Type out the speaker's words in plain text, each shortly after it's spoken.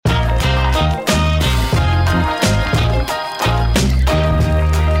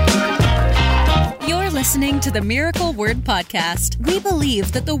listening to the Miracle Word Podcast. We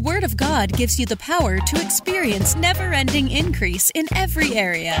believe that the Word of God gives you the power to experience never-ending increase in every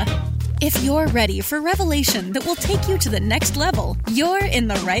area. If you're ready for revelation that will take you to the next level, you're in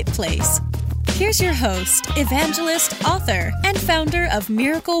the right place. Here's your host, evangelist, author, and founder of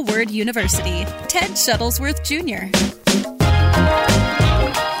Miracle Word University, Ted Shuttlesworth Jr.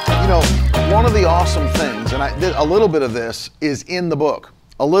 You know, one of the awesome things, and a little bit of this is in the book.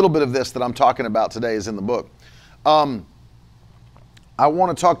 A little bit of this that I'm talking about today is in the book. I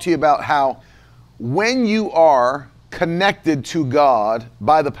want to talk to you about how when you are connected to God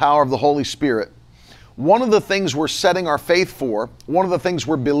by the power of the Holy Spirit, one of the things we're setting our faith for, one of the things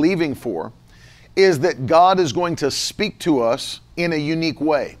we're believing for, is that God is going to speak to us in a unique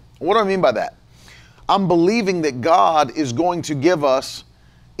way. What do I mean by that? I'm believing that God is going to give us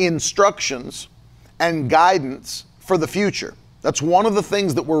instructions and guidance for the future. That's one of the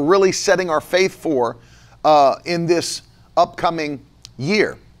things that we're really setting our faith for in this upcoming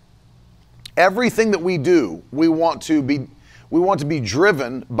year. Everything that we do, we want to be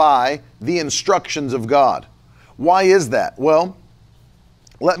driven by the instructions of God. Why is that? Well,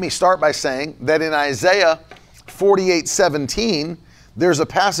 let me start by saying that in Isaiah 48:17, there's a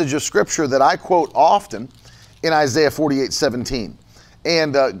passage of scripture that I quote often in Isaiah 48:17.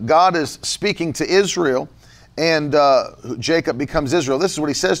 And God is speaking to Israel, and Jacob becomes Israel. This is what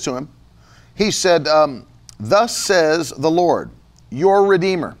he says to him. He said, "Thus says the Lord, your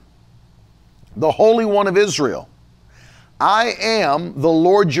Redeemer, the Holy One of Israel. I am the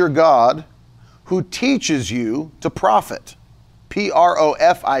Lord your God who teaches you to profit."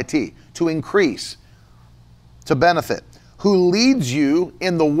 Profit, to increase, to benefit. Who leads you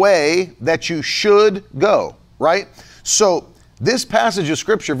in the way that you should go, right? So this passage of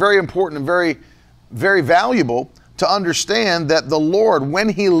scripture, very important and very, very valuable to understand that the Lord, when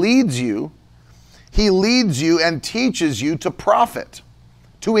He leads you and teaches you to profit,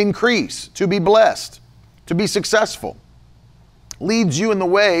 to increase, to be blessed, to be successful. Leads you in the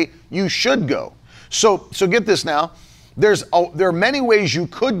way you should go. So get this now. There are many ways you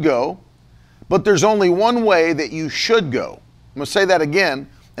could go, but there's only one way that you should go. I'm going to say that again.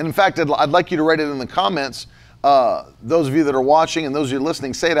 And in fact, I'd like you to write it in the comments. Those of you that are watching and those of you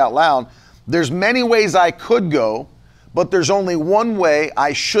listening, say it out loud. There's many ways I could go, but there's only one way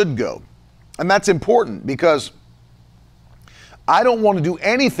I should go. And that's important because I don't want to do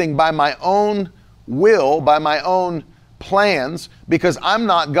anything by my own will, by my own plans, because I'm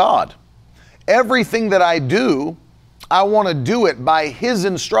not God. Everything that I do, I want to do it by His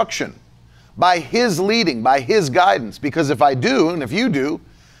instruction, by His leading, by His guidance. Because if I do, and if you do,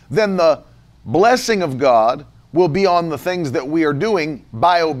 then the blessing of God will be on the things that we are doing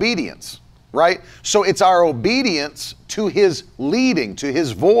by obedience, right? So it's our obedience to His leading, to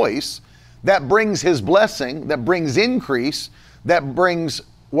His voice, that brings His blessing, that brings increase, that brings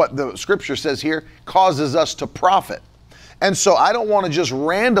what the scripture says here, causes us to profit. And so I don't want to just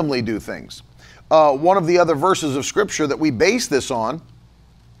randomly do things. One of the other verses of scripture that we base this on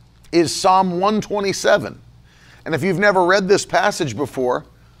is Psalm 127. And if you've never read this passage before,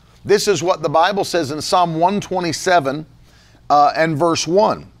 this is what the Bible says in Psalm 127 and verse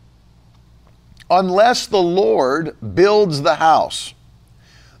 1. Unless the Lord builds the house,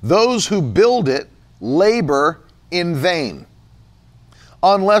 those who build it labor in vain.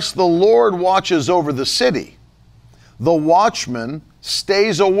 Unless the Lord watches over the city, the watchman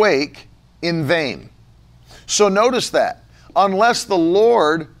stays awake in vain. So notice that. Unless the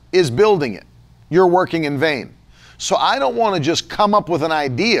Lord is building it, you're working in vain. So I don't want to just come up with an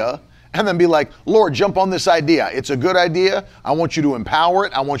idea and then be like, Lord, jump on this idea. It's a good idea. I want you to empower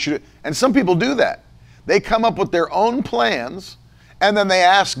it. I want you to, and some people do that. They come up with their own plans and then they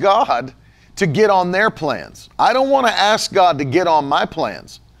ask God to get on their plans. I don't want to ask God to get on my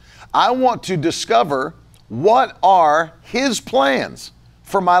plans. I want to discover what are His plans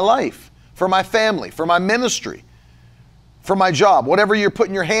for my life, for my family, for my ministry, for my job, whatever you're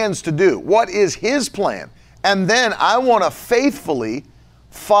putting your hands to do. What is His plan? And then I want to faithfully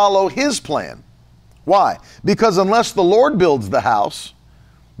follow His plan. Why? Because unless the Lord builds the house,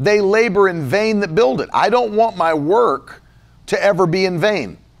 they labor in vain that build it. I don't want my work to ever be in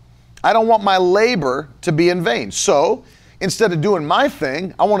vain. I don't want my labor to be in vain. So instead of doing my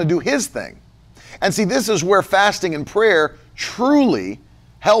thing, I want to do His thing. And see, this is where fasting and prayer truly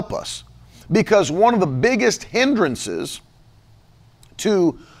help us. Because one of the biggest hindrances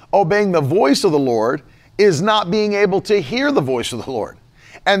to obeying the voice of the Lord is not being able to hear the voice of the Lord.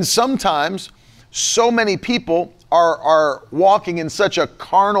 And sometimes so many people are walking in such a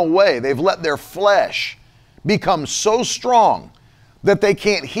carnal way. They've let their flesh become so strong that they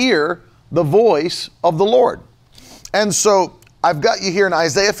can't hear the voice of the Lord. And so I've got you here in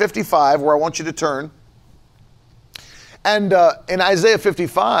Isaiah 55, where I want you to turn. And in Isaiah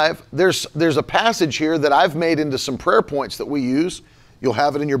 55, there's a passage here that I've made into some prayer points that we use. You'll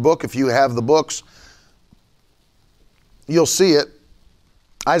have it in your book. If you have the books, you'll see it.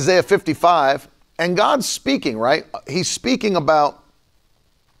 Isaiah 55, and God's speaking, right? He's speaking about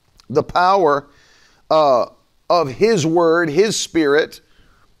the power of His Word, His Spirit,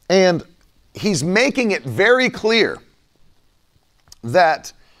 and He's making it very clear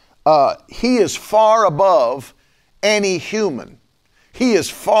that He is far above any human. He is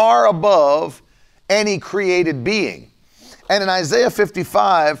far above any created being. And in Isaiah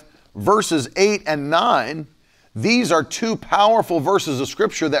 55, verses 8 and 9, these are two powerful verses of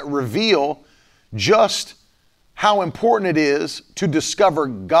Scripture that reveal just how important it is to discover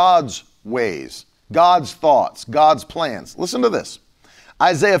God's ways, God's thoughts, God's plans. Listen to this.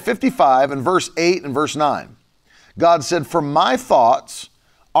 Isaiah 55 and verse 8 and verse 9. God said, "For my thoughts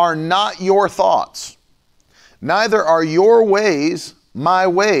are not your thoughts, neither are your ways my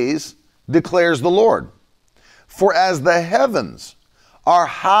ways, declares the Lord. For as the heavens are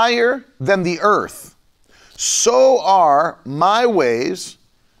higher than the earth, so are my ways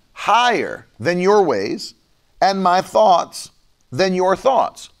higher than your ways, and my thoughts than your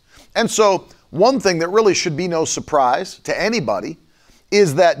thoughts." And so one thing that really should be no surprise to anybody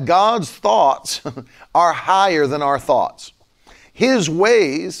is that God's thoughts are higher than our thoughts. His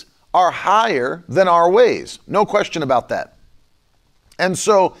ways are higher than our ways. No question about that. And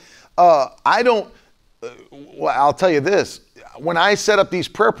so I'll tell you this. When I set up these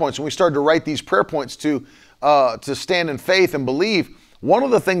prayer points, and we started to write these prayer points to stand in faith and believe, one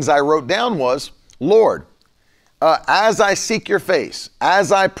of the things I wrote down was, Lord, as I seek your face,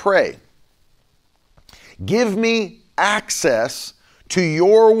 as I pray, give me access to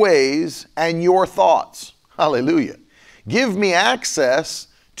your ways and your thoughts. Hallelujah. Give me access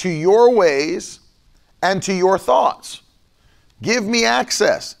to your ways and to your thoughts. Give me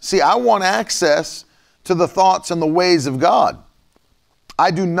access. See, I want access to the thoughts and the ways of God. I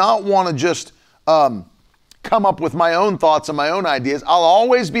do not want to just come up with my own thoughts and my own ideas. I'll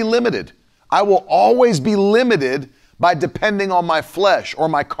always be limited. I will always be limited by depending on my flesh or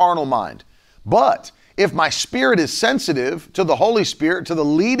my carnal mind. But if my spirit is sensitive to the Holy Spirit, to the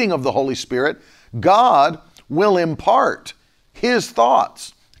leading of the Holy Spirit, God will impart His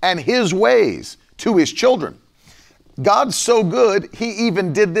thoughts and His ways to His children. God's so good, He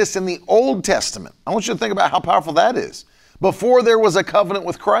even did this in the Old Testament. I want you to think about how powerful that is. Before there was a covenant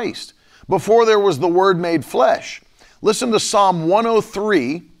with Christ, before there was the Word made flesh. Listen to Psalm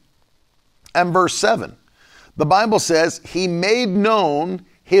 103 and verse 7. The Bible says, He made known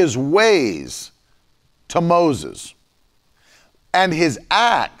His ways to Moses and His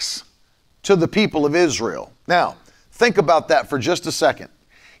acts to the people of Israel. Now, think about that for just a second.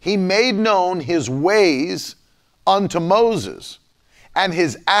 He made known His ways unto Moses and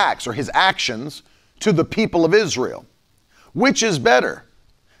His acts or His actions to the people of Israel. Which is better,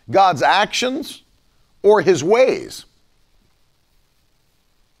 God's actions or His ways?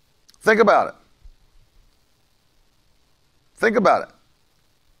 Think about it. Think about it.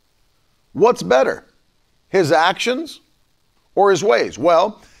 What's better, His actions or His ways?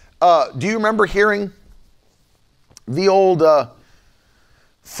 Well, do you remember hearing the old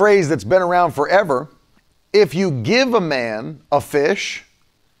phrase that's been around forever? If you give a man a fish,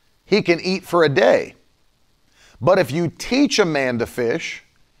 he can eat for a day. But if you teach a man to fish,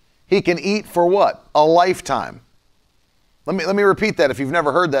 he can eat for what? A lifetime. Let me repeat that if you've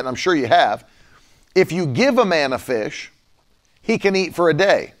never heard that, and I'm sure you have. If you give a man a fish, he can eat for a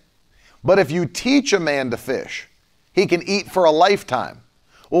day. But if you teach a man to fish, he can eat for a lifetime.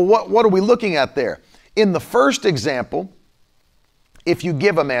 Well, what are we looking at there? In the first example, if you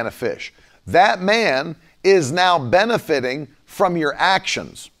give a man a fish, that man is now benefiting from your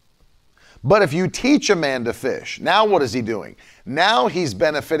actions. But if you teach a man to fish, now what is he doing? Now he's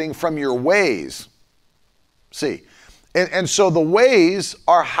benefiting from your ways. See, and so the ways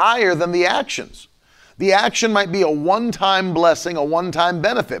are higher than the actions. The action might be a one-time blessing, a one-time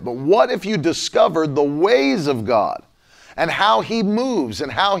benefit. But what if you discovered the ways of God and how He moves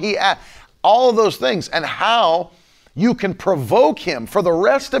and how He acts, all of those things, and how you can provoke Him for the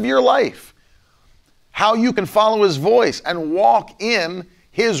rest of your life, how you can follow His voice and walk in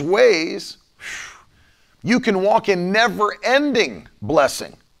His ways? You can walk in never-ending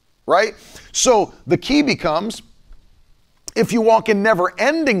blessing, right? So the key becomes, if you walk in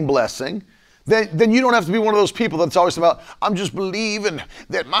never-ending blessing, then you don't have to be one of those people that's always about, I'm just believing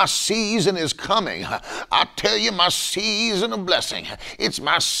that my season is coming. I tell you, my season of blessing. It's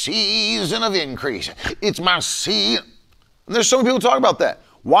my season of increase. It's my season. And there's so many people talk about that.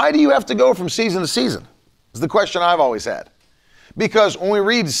 Why do you have to go from season to season? Is the question I've always had. Because when we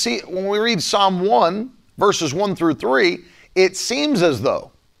read Psalm 1, verses 1 through 3, it seems as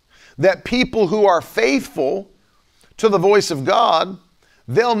though that people who are faithful to the voice of God,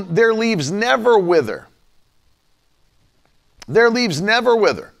 their leaves never wither. Their leaves never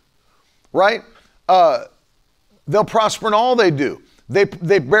wither, right? They'll prosper in all they do. They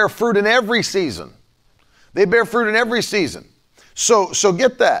bear fruit in every season. They bear fruit in every season. So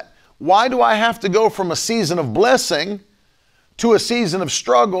get that. Why do I have to go from a season of blessing to a season of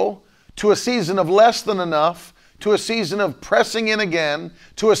struggle, to a season of less than enough, to a season of pressing in again,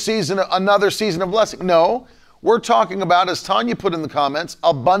 to another season of blessing? No, we're talking about, as Tanya put in the comments,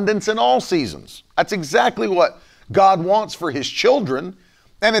 abundance in all seasons. That's exactly what God wants for his children,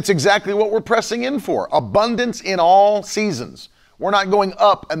 and it's exactly what we're pressing in for. Abundance in all seasons. We're not going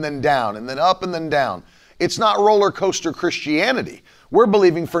up and then down and then up and then down. It's not roller coaster Christianity. We're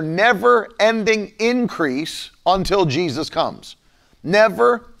believing for never-ending increase until Jesus comes.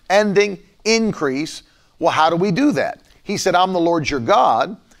 Never-ending increase. Well, how do we do that? He said, I'm the Lord your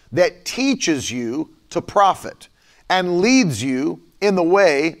God that teaches you to profit and leads you in the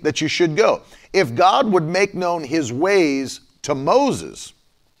way that you should go. If God would make known his ways to Moses,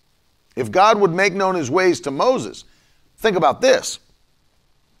 think about this.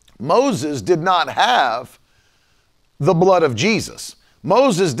 Moses did not have the blood of Jesus.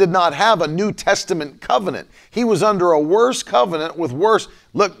 Moses did not have a New Testament covenant. He was under a worse covenant with worse.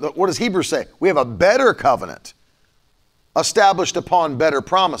 Look, what does Hebrews say? We have a better covenant established upon better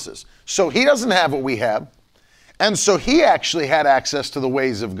promises. So he doesn't have what we have. And so he actually had access to the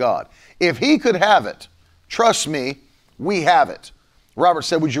ways of God. If he could have it, trust me, we have it. Robert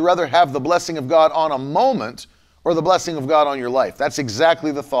said, would you rather have the blessing of God on a moment or the blessing of God on your life? That's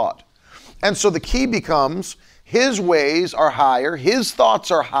exactly the thought. And so the key becomes, his ways are higher, his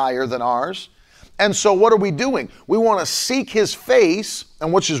thoughts are higher than ours. And so what are we doing? We want to seek his face,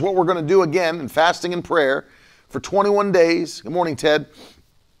 and which is what we're going to do again in fasting and prayer for 21 days. Good morning, Ted.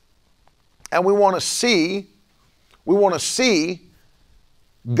 And we want to see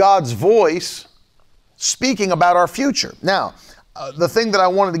God's voice speaking about our future. Now, the thing that I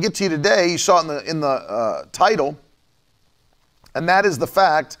wanted to get to you today, you saw it in the title, and that is the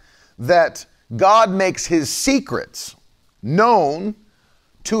fact that God makes his secrets known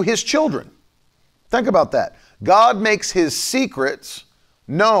to his children. Think about that. God makes his secrets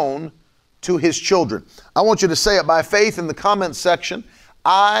known to his children. I want you to say it by faith in the comments section.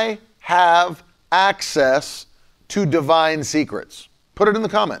 I have access to divine secrets. Put it in the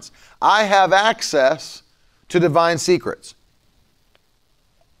comments. I have access to divine secrets.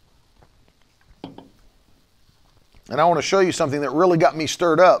 And I want to show you something that really got me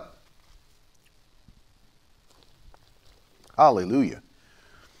stirred up. Hallelujah.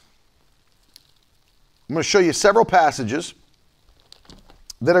 I'm going to show you several passages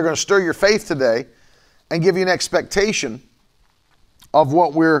that are going to stir your faith today and give you an expectation of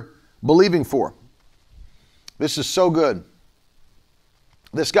what we're believing for. This is so good.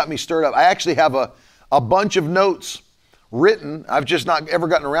 This got me stirred up. I actually have a bunch of notes written. I've just not ever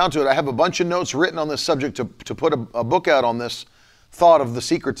gotten around to it. I have a bunch of notes written on this subject to put a book out on this thought of the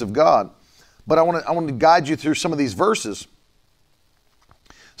secrets of God. But I want to guide you through some of these verses.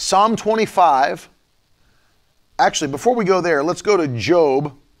 Psalm 25. Actually, before we go there, let's go to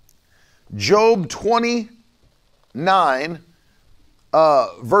Job. Job 29,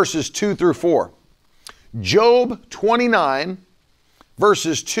 verses 2 through 4. Job 29,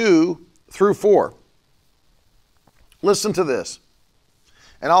 verses 2 through 4. Listen to this.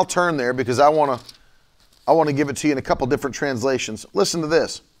 And I'll turn there because I want to give it to you in a couple different translations. Listen to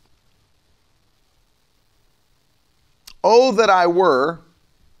this. Oh, that I were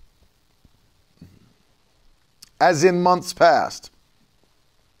as in months past,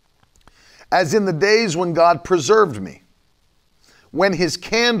 as in the days when God preserved me, when his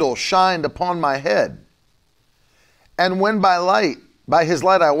candle shined upon my head, and when by his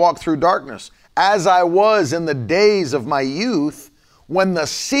light I walked through darkness, as I was in the days of my youth, when the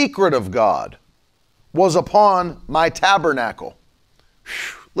secret of God was upon my tabernacle.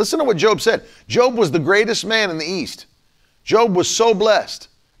 Whew. Listen to what Job said. Job was the greatest man in the East. Job was so blessed.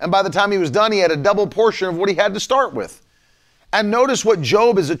 And by the time he was done, he had a double portion of what he had to start with. And notice what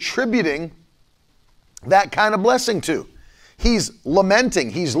Job is attributing that kind of blessing to. He's lamenting.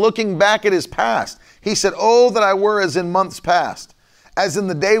 He's looking back at his past. He said, oh, that I were as in months past, as in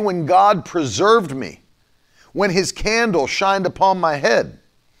the day when God preserved me, when his candle shined upon my head,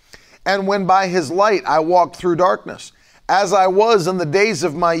 and when by his light I walked through darkness, as I was in the days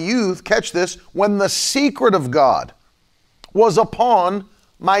of my youth," catch this, "when the secret of God was upon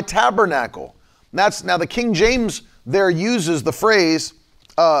my tabernacle." Now the King James there uses the phrase,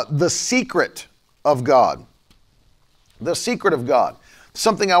 the secret of God. The secret of God.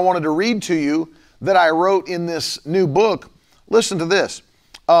 Something I wanted to read to you that I wrote in this new book. Listen to this.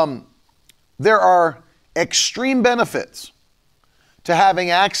 There are extreme benefits to having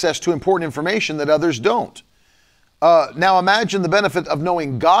access to important information that others don't. Now imagine the benefit of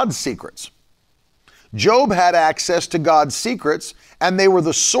knowing God's secrets. Job had access to God's secrets, and they were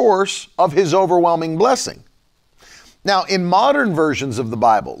the source of his overwhelming blessing. Now, in modern versions of the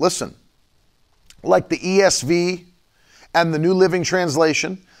Bible, listen, like the ESV and the New Living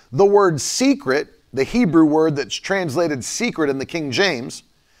Translation, the word secret, the Hebrew word that's translated secret in the King James,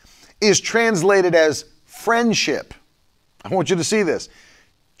 is translated as friendship. I want you to see this.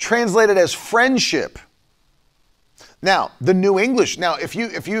 Translated as friendship. Now, the New English,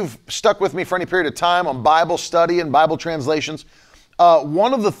 if you've stuck with me for any period of time on Bible study and Bible translations,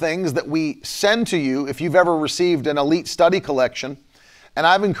 one of the things that we send to you, if you've ever received an elite study collection, and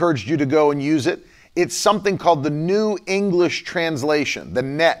I've encouraged you to go and use it, it's something called the New English Translation, the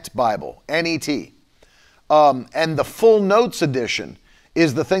NET Bible, N-E-T. And the full notes edition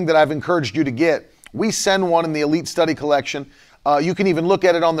is the thing that I've encouraged you to get. We send one in the elite study collection. You can even look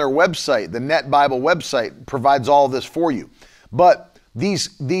at it on their website. The NET Bible website provides all of this for you. But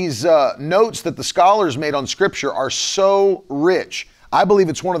these notes that the scholars made on Scripture are so rich. I believe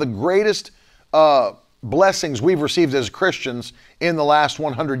it's one of the greatest blessings we've received as Christians in the last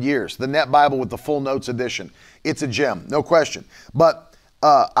 100 years. The NET Bible with the full notes edition. It's a gem, no question. But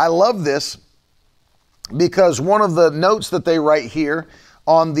I love this because one of the notes that they write here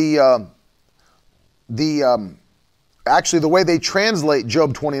on actually the way they translate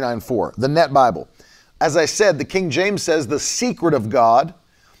Job 29:4, the NET Bible. As I said, the King James says the secret of God.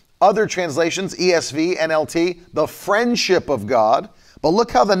 Other translations, ESV, NLT, the friendship of God. But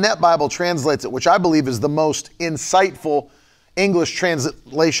look how the NET Bible translates it, which I believe is the most insightful English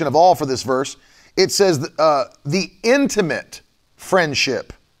translation of all for this verse. It says the intimate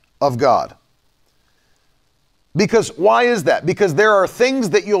friendship of God. Because why is that? Because there are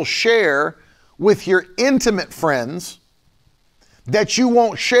things that you'll share with your intimate friends that you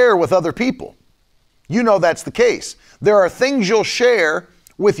won't share with other people. You know that's the case. There are things you'll share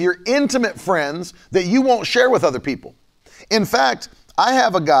with your intimate friends that you won't share with other people. In fact, I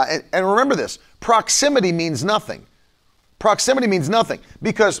have a guy, and remember this, proximity means nothing. Proximity means nothing.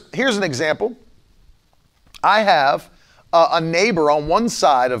 Because here's an example. I have a neighbor on one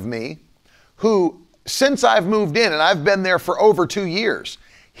side of me who, since I've moved in, and I've been there for over 2 years,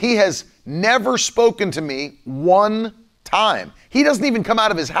 he has never spoken to me one time. He doesn't even come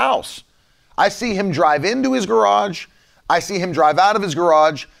out of his house. I see him drive into his garage. I see him drive out of his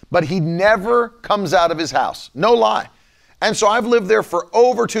garage, but he never comes out of his house. No lie. And so I've lived there for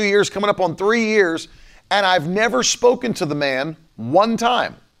over 2 years, coming up on 3 years, and I've never spoken to the man one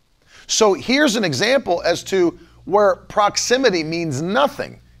time. So here's an example as to where proximity means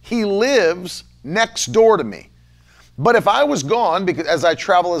nothing. He lives next door to me. But if I was gone, because as I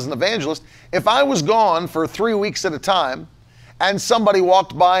travel as an evangelist, if I was gone for 3 weeks at a time and somebody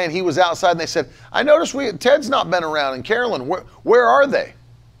walked by and he was outside and they said, "I noticed Ted's not been around, and Carolyn, where are they?"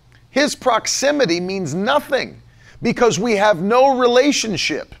 His proximity means nothing because we have no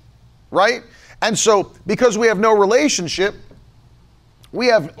relationship, right? And so because we have no relationship,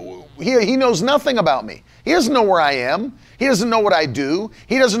 he knows nothing about me. He doesn't know where I am. He doesn't know what I do.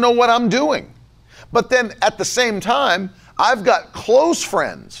 He doesn't know what I'm doing. But then at the same time, I've got close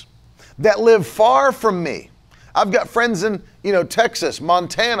friends that live far from me. I've got friends in, Texas,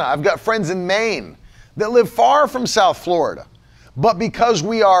 Montana. I've got friends in Maine that live far from South Florida. But because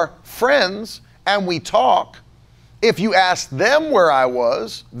we are friends and we talk, if you asked them where I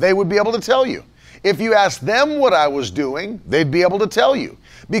was, they would be able to tell you. If you asked them what I was doing, they'd be able to tell you.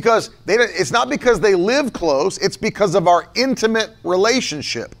 Because it's not because they live close, it's because of our intimate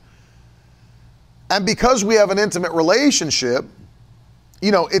relationship. And because we have an intimate relationship,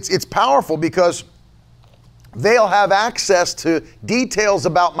 it's powerful because they'll have access to details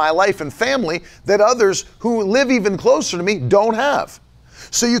about my life and family that others who live even closer to me don't have.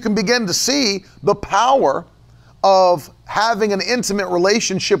 So you can begin to see the power of having an intimate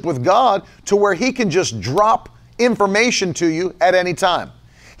relationship with God to where He can just drop information to you at any time.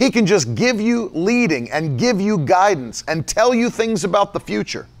 He can just give you leading and give you guidance and tell you things about the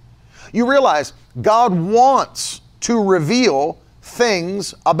future. You realize God wants to reveal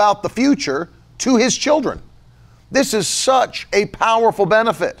things about the future to his children. This is such a powerful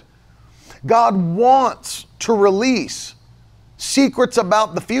benefit. God wants to release secrets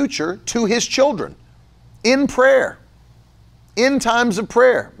about the future to his children in prayer, in times of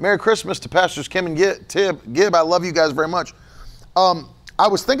prayer. Merry Christmas to Pastors Kim and Gibb. I love you guys very much. I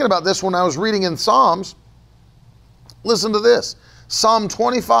was thinking about this when I was reading in Psalms. Listen to this. Psalm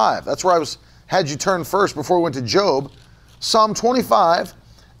 25. That's where had you turn first before we went to Job. Psalm 25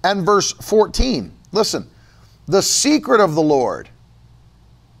 and verse 14. Listen. The secret of the Lord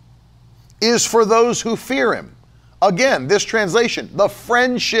is for those who fear him. Again, this translation, the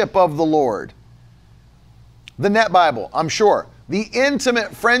friendship of the Lord. The Net Bible, I'm sure. The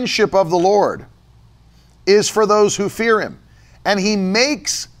intimate friendship of the Lord is for those who fear him. And he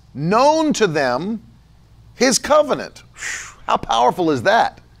makes known to them his covenant. How powerful is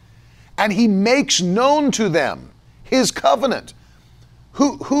that? And he makes known to them his covenant.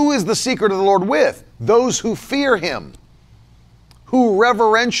 Who is the secret of the Lord with? Those who fear him, who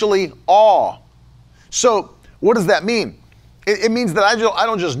reverentially awe. So what does that mean? It means that I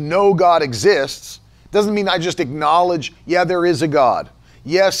don't just know God exists. It doesn't mean I just acknowledge, yeah, there is a God.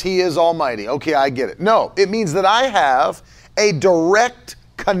 Yes, he is almighty. Okay, I get it. No, it means that I have a direct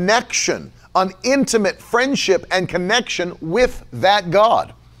connection, an intimate friendship and connection with that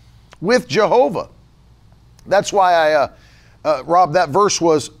God, with Jehovah. That's why Rob, that verse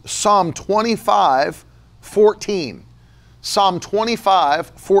was Psalm 25, 14. Psalm 25,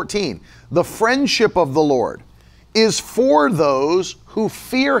 14. The friendship of the Lord is for those who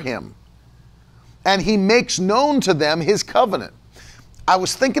fear him, and he makes known to them his covenant. I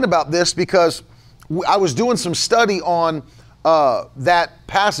was thinking about this because I was doing some study on that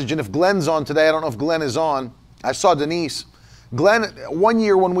passage, and if Glenn's on today, I don't know if Glenn is on. I saw Denise. Glenn, one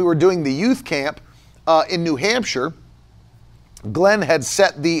year when we were doing the youth camp in New Hampshire, Glenn had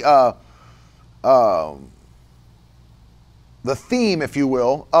set the theme, if you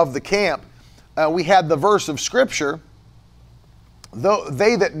will, of the camp. We had the verse of Scripture,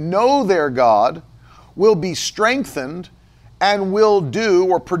 they that know their God will be strengthened and will do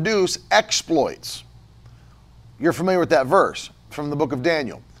or produce exploits. You're familiar with that verse from the book of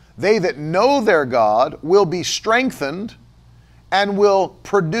Daniel. They that know their God will be strengthened and will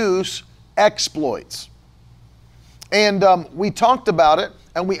produce exploits. And we talked about it,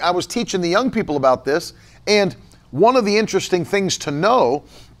 and I was teaching the young people about this, and one of the interesting things to know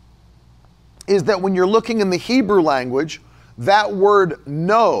is that when you're looking in the Hebrew language, that word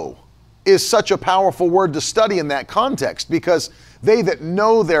know is such a powerful word to study in that context, because they that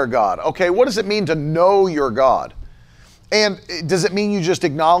know their God. Okay, what does it mean to know your God? And does it mean you just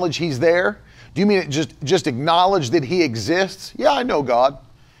acknowledge he's there? Do you mean just acknowledge that he exists? Yeah, I know God.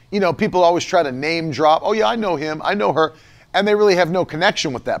 You know, people always try to name drop. Oh yeah, I know him, I know her. And they really have no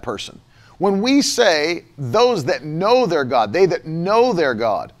connection with that person. When we say those that know their God, they that know their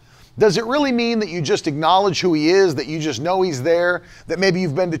God, does it really mean that you just acknowledge who he is, that you just know he's there, that maybe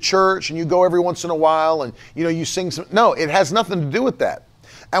you've been to church and you go every once in a while and you sing some? No, it has nothing to do with that.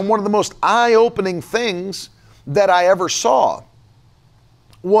 And one of the most eye-opening things that I ever saw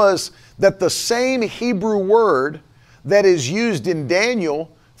was that the same Hebrew word that is used in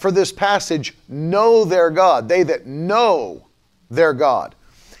Daniel for this passage, know their God, they that know their God.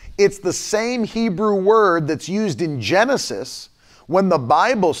 It's the same Hebrew word that's used in Genesis when the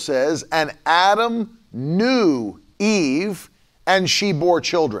Bible says, and Adam knew Eve and she bore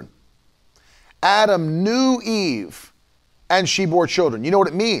children. Adam knew Eve and she bore children. You know what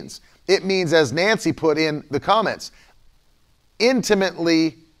it means? It means, as Nancy put in the comments,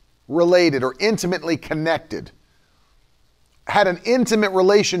 intimately related or intimately connected. Had an intimate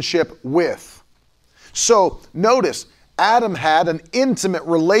relationship with. So notice, Adam had an intimate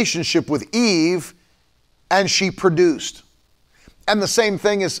relationship with Eve and she produced. And the same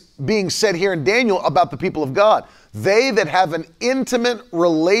thing is being said here in Daniel about the people of God. They that have an intimate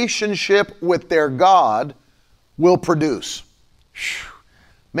relationship with their God will produce.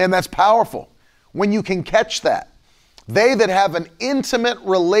 Man, that's powerful when you can catch that. They that have an intimate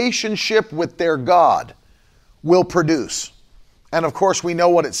relationship with their God will produce. And of course, we know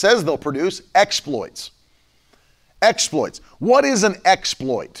what it says they'll produce, exploits. Exploits. What is an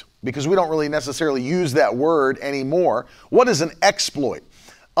exploit? Because we don't really necessarily use that word anymore. What is an exploit?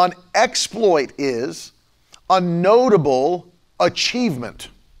 An exploit is a notable achievement.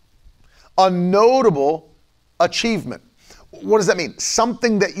 A notable achievement. What does that mean?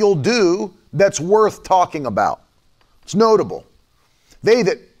 Something that you'll do that's worth talking about. It's notable. They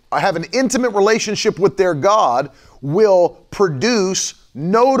that have an intimate relationship with their God will produce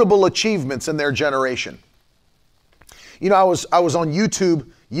notable achievements in their generation. I was on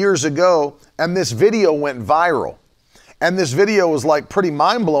YouTube years ago, and this video went viral. And this video was like pretty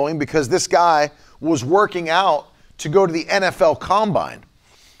mind-blowing because this guy was working out to go to the NFL Combine.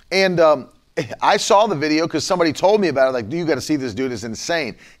 And I saw the video because somebody told me about it. Like, you got to see this dude, is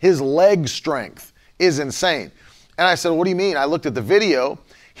insane. His leg strength is insane. And I said, what do you mean? I looked at the video.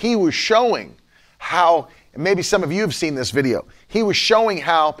 He was showing how, maybe some of you have seen this video. He was showing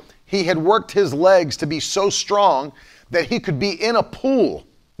how he had worked his legs to be so strong that he could be in a pool.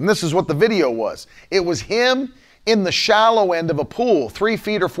 And this is what the video was. It was him in the shallow end of a pool, 3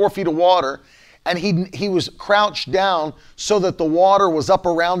 feet or 4 feet of water, and he was crouched down so that the water was up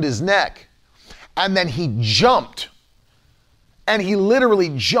around his neck. And then he jumped. And he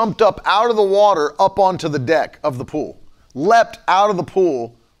literally jumped up out of the water up onto the deck of the pool. Leapt out of the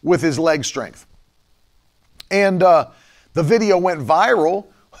pool with his leg strength. And the video went viral.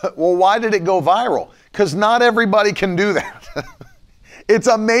 Well, why did it go viral? Because not everybody can do that. It's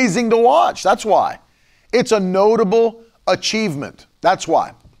amazing to watch. That's why. It's a notable achievement. That's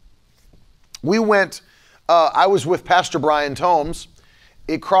why. We went, I was with Pastor Brian Tomes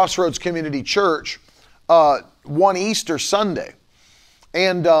at Crossroads Community Church one Easter Sunday.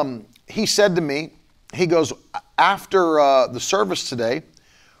 And he said to me, he goes, after the service today,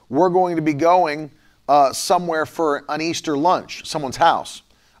 we're going to be going somewhere for an Easter lunch, someone's house.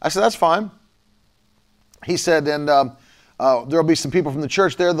 I said, that's fine. He said, and there'll be some people from the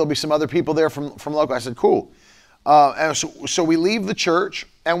church there. There'll be some other people there from local. I said, cool. And so we leave the church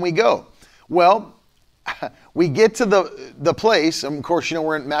and we go. Well, we get to the place, and of course,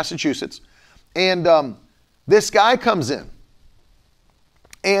 we're in Massachusetts, and this guy comes in,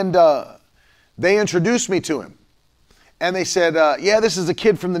 and they introduced me to him. And they said, yeah, this is a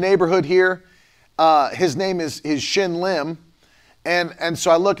kid from the neighborhood here. His name is Shin Lim. And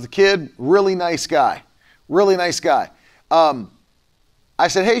so I look at the kid, really nice guy. Really nice guy. I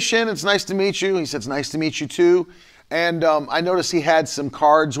said, hey, Shin, it's nice to meet you. He said, it's nice to meet you too. And I noticed he had some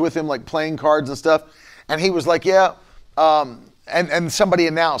cards with him, like playing cards and stuff. And he was like, yeah. And somebody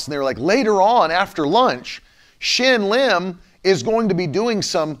announced, and they were like, later on after lunch, Shin Lim is going to be doing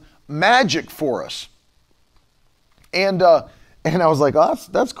some magic for us. And I was like, oh,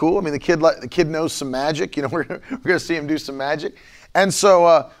 that's cool. I mean, the kid knows some magic. We're going to see him do some magic. And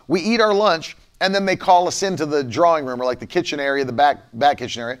so we eat our lunch, and then they call us into the drawing room, or like the kitchen area, the back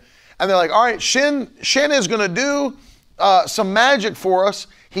kitchen area. And they're like, all right, Shin is going to do some magic for us.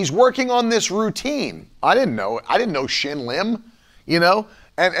 He's working on this routine. I didn't know Shin Lim,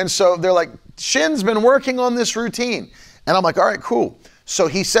 And so they're like, Shin's been working on this routine. And I'm like, all right, cool. So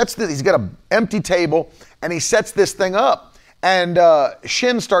he's got an empty table, and he sets this thing up. And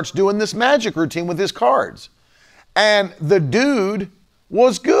Shin starts doing this magic routine with his cards. And the dude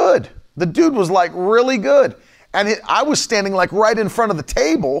was good. The dude was like really good. And I was standing like right in front of the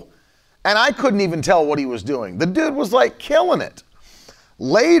table, and I couldn't even tell what he was doing. The dude was like killing it.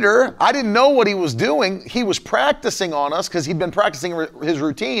 Later, I didn't know what he was doing. He was practicing on us because he'd been practicing his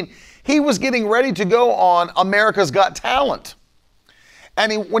routine. He was getting ready to go on America's Got Talent.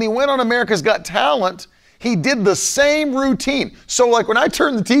 And when he went on America's Got Talent, he did the same routine. So like when I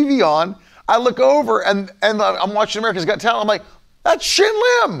turn the TV on, I look over and I'm watching America's Got Talent. I'm like, that's Shin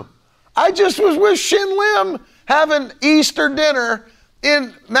Lim. I just was with Shin Lim having Easter dinner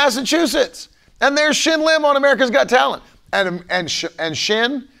in Massachusetts. And there's Shin Lim on America's Got Talent. And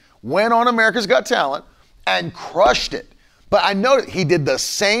Shin went on America's Got Talent and crushed it. But I noticed he did the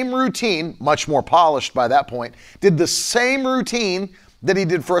same routine, much more polished by that point, did the same routine that he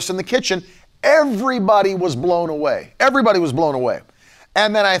did for us in the kitchen. Everybody was blown away. Everybody was blown away.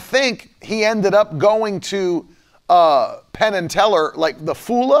 And then I think he ended up going to Penn and Teller, like the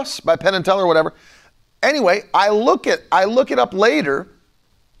Fool Us by Penn and Teller or whatever. Anyway, I look it up later,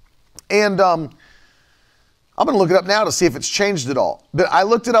 and I'm going to look it up now to see if it's changed at all. But I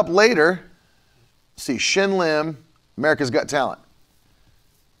looked it up later. See, Shin Lim, America's Got Talent.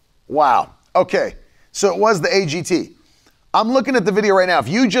 Wow. Okay. So it was the AGT. I'm looking at the video right now. If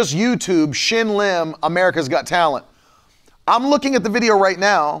you just YouTube Shin Lim, America's Got Talent, I'm looking at the video right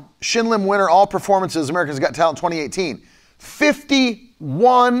now. Shin Lim winner, all performances, America's Got Talent 2018.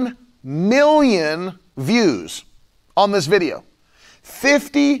 51 million views on this video.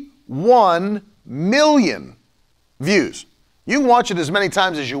 51 million views. You can watch it as many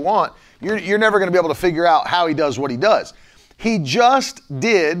times as you want. You're never going to be able to figure out how he does what he does. He just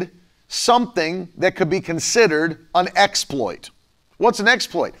did something that could be considered an exploit. What's an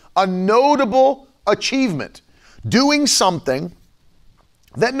exploit? A notable achievement. Doing something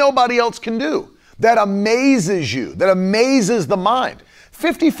that nobody else can do, that amazes you, that amazes the mind.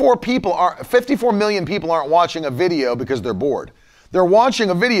 54 million people aren't watching a video because they're bored. They're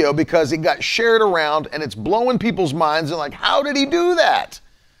watching a video because it got shared around and it's blowing people's minds and like, how did he do that?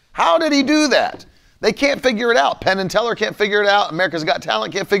 How did he do that? They can't figure it out. Penn and Teller can't figure it out. America's Got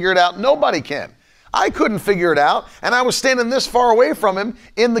Talent can't figure it out. Nobody can. I couldn't figure it out, and I was standing this far away from him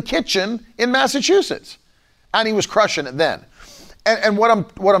in the kitchen in Massachusetts, and he was crushing it then. And what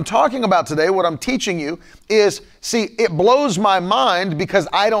I'm talking about today, what I'm teaching you is, see, it blows my mind because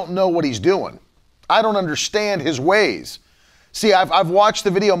I don't know what he's doing. I don't understand his ways. See, I've watched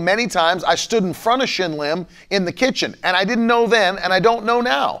the video many times. I stood in front of Shin Lim in the kitchen, and I didn't know then, and I don't know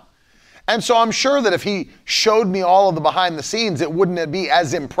now. And so I'm sure that if he showed me all of the behind the scenes, it wouldn't be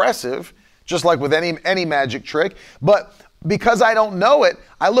as impressive, just like with any magic trick. But because I don't know it,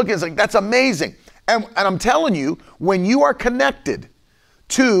 I look at it like, that's amazing. And I'm telling you, when you are connected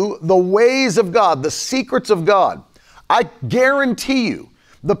to the ways of God, the secrets of God, I guarantee you,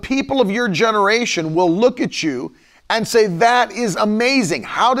 the people of your generation will look at you and say, that is amazing.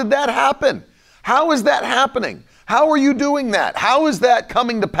 How did that happen? How is that happening? How are you doing that? How is that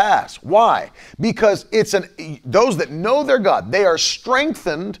coming to pass? Why? Because those that know their God, they are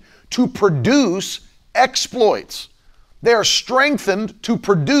strengthened to produce exploits. They are strengthened to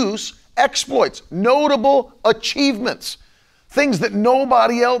produce exploits, notable achievements, things that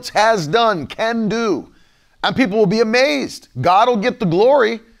nobody else has done, can do. And people will be amazed. God will get the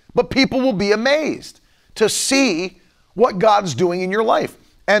glory, but people will be amazed to see what God's doing in your life.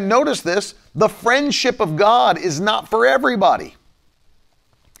 And notice this, the friendship of God is not for everybody.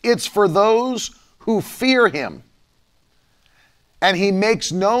 It's for those who fear him. And he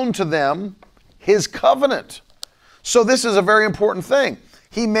makes known to them his covenant. So this is a very important thing.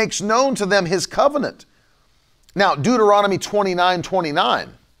 He makes known to them his covenant. Now, Deuteronomy 29:29,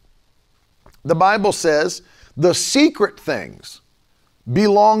 the Bible says, the secret things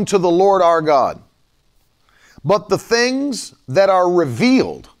belong to the Lord our God, but the things that are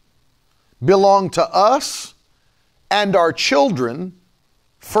revealed belong to us and our children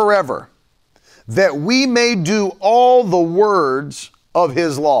forever, that we may do all the words of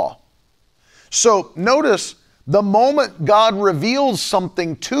his law. So notice, the moment God reveals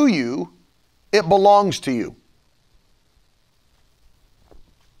something to you, it belongs to you.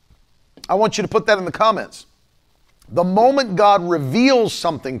 I want you to put that in the comments. The moment God reveals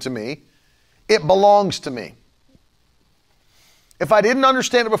something to me, it belongs to me. If I didn't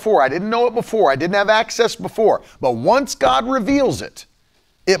understand it before, I didn't know it before, I didn't have access before, but once God reveals it,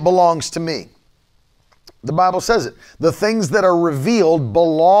 it belongs to me. The Bible says it. The things that are revealed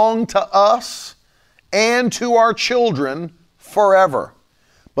belong to us and to our children forever.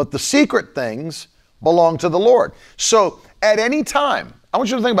 But the secret things belong to the Lord. So at any time, I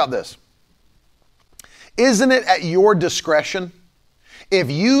want you to think about this. Isn't it at your discretion? If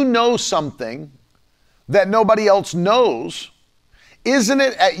you know something that nobody else knows, isn't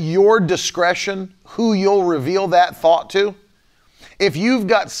it at your discretion who you'll reveal that thought to? If you've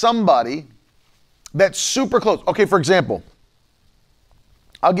got somebody that's super close. Okay, for example,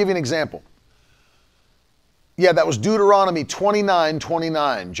 I'll give you an example. Yeah, that was Deuteronomy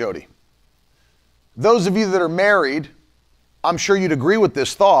 29:29, Jody. Those of you that are married, I'm sure you'd agree with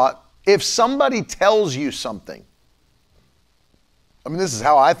this thought. If somebody tells you something, I mean, this is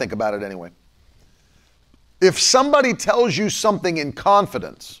how I think about it anyway. If somebody tells you something in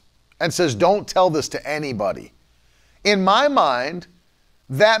confidence and says, don't tell this to anybody, in my mind,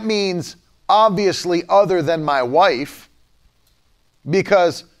 that means obviously other than my wife,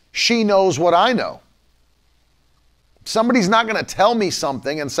 because she knows what I know. Somebody's not going to tell me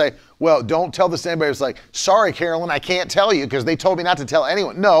something and say, well, don't tell this to anybody. It's like, sorry, Carolyn, I can't tell you because they told me not to tell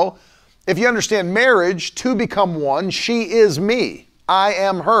anyone. No, if you understand marriage, two become one. She is me. I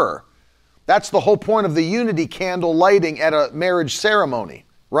am her. That's the whole point of the unity candle lighting at a marriage ceremony,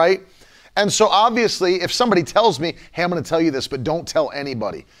 right? And so obviously, if somebody tells me, hey, I'm going to tell you this, but don't tell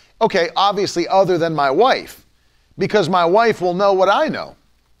anybody. Okay, obviously other than my wife, because my wife will know what I know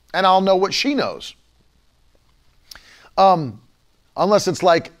and I'll know what she knows. Unless it's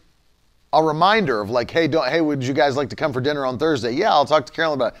like a reminder of like, hey, would you guys like to come for dinner on Thursday? Yeah, I'll talk to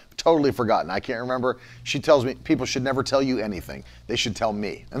Carolyn about it. Totally forgotten. I can't remember. She tells me people should never tell you anything. They should tell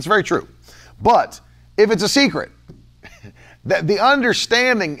me. That's very true. But if it's a secret, that the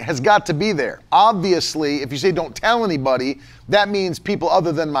understanding has got to be there. Obviously, if you say don't tell anybody, that means people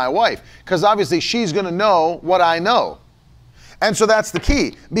other than my wife, because obviously she's going to know what I know. And so that's the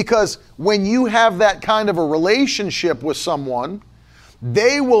key, because when you have that kind of a relationship with someone,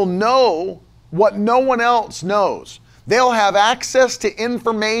 they will know what no one else knows. They'll have access to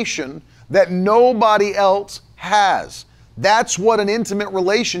information that nobody else has. That's what an intimate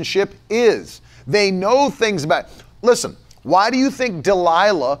relationship is. They know things about it. Listen, why do you think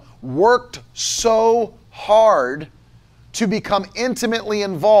Delilah worked so hard to become intimately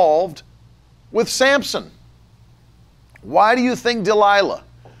involved with Samson? Why do you think Delilah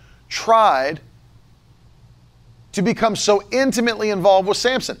tried to become so intimately involved with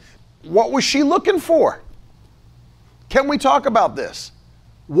Samson? What was she looking for? Can we talk about this?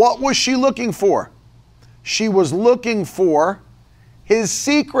 What was she looking for? She was looking for his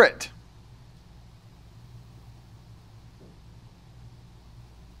secret.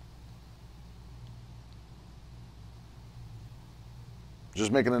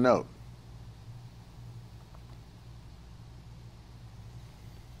 Just making a note.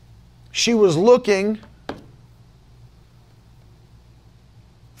 She was looking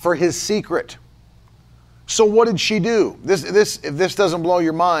for his secret. So what did she do? If this doesn't blow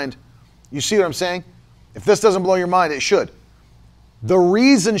your mind, you see what I'm saying? If this doesn't blow your mind, it should. The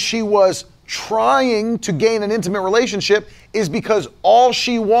reason she was trying to gain an intimate relationship is because all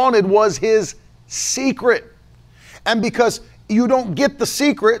she wanted was his secret. And because you don't get the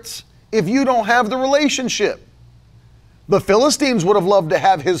secrets if you don't have the relationship. The Philistines would have loved to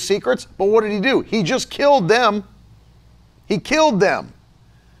have his secrets, but what did he do? He just killed them. He killed them,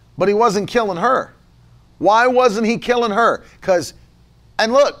 but he wasn't killing her. Why wasn't he killing her? Because,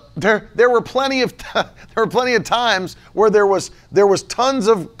 and look, there were plenty of times where there was tons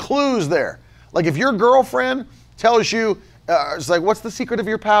of clues there. Like if your girlfriend tells you, it's like, what's the secret of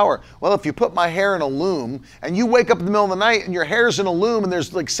your power? Well, if you put my hair in a loom and you wake up in the middle of the night and your hair's in a loom and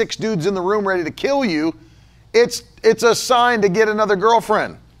there's like 6 dudes in the room ready to kill you, it's a sign to get another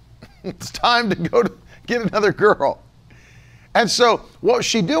girlfriend. It's time to go to get another girl. And so what was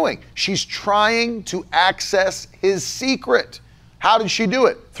she doing? She's trying to access his secret. How did she do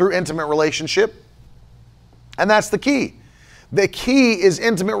it? Through intimate relationship. And that's the key. The key is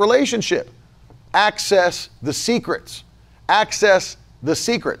intimate relationship. Access the secrets. Access the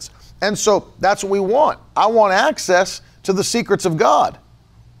secrets. And so that's what we want. I want access to the secrets of God.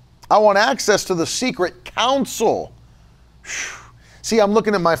 I want access to the secret counsel. See, I'm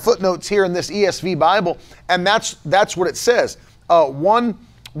looking at my footnotes here in this ESV Bible, and that's what it says. One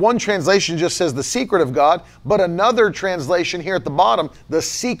translation just says the secret of God, but another translation here at the bottom, the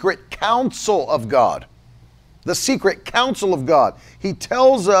secret counsel of God. The secret counsel of God. He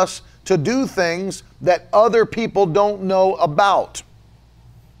tells us to do things that other people don't know about.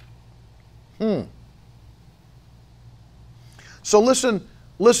 So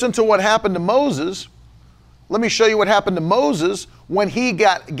listen to what happened to Moses. Let me show you what happened to Moses when he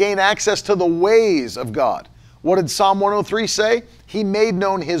gained access to the ways of God. What did Psalm 103 say? He made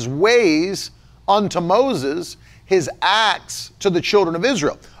known his ways unto Moses, his acts to the children of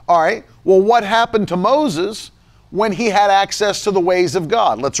Israel. All right, well, what happened to Moses when he had access to the ways of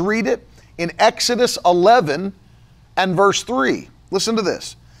God? Let's read it in Exodus 11 and verse 3. Listen to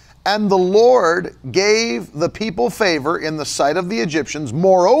this. And the Lord gave the people favor in the sight of the Egyptians.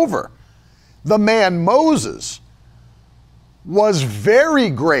 Moreover, the man Moses was very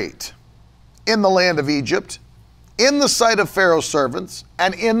great in the land of Egypt, in the sight of Pharaoh's servants,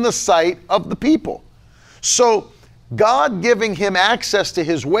 and in the sight of the people. So God giving him access to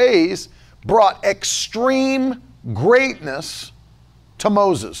his ways brought extreme greatness to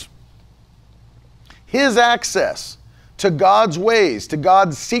Moses. His access to God's ways, to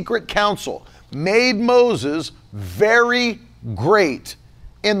God's secret counsel, made Moses very great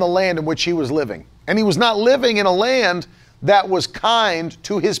in the land in which he was living. And he was not living in a land that was kind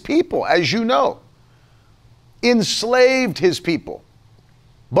to his people, as you know. Enslaved his people.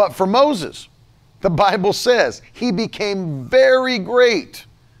 But for Moses, the Bible says he became very great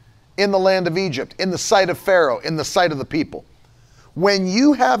in the land of Egypt, in the sight of Pharaoh, in the sight of the people. When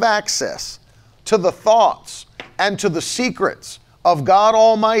you have access to the thoughts and to the secrets of God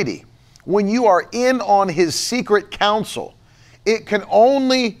Almighty, when you are in on his secret counsel, it can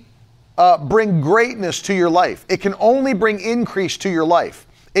only bring greatness to your life. It can only bring increase to your life.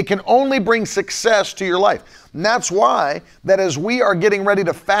 It can only bring success to your life. And that's why that as we are getting ready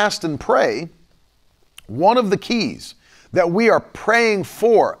to fast and pray, one of the keys that we are praying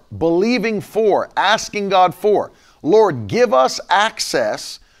for, believing for, asking God for, Lord, give us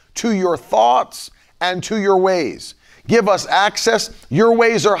access to your thoughts and to your ways. Give us access. Your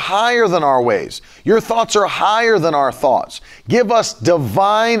ways are higher than our ways. Your thoughts are higher than our thoughts. Give us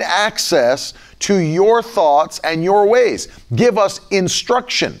divine access to your thoughts and your ways. Give us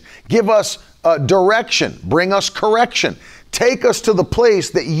instruction. Give us direction. Bring us correction. Take us to the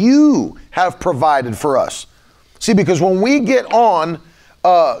place that you have provided for us. See, because when we get on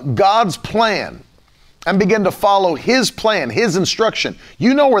God's plan and begin to follow His plan, His instruction,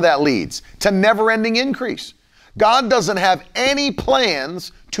 you know where that leads, to never-ending increase. God doesn't have any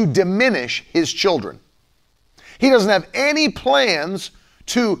plans to diminish His children. He doesn't have any plans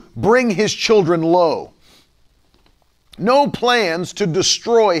to bring His children low. No plans to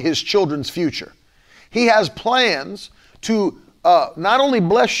destroy His children's future. He has plans to not only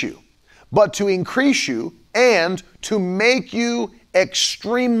bless you, but to increase you and to make you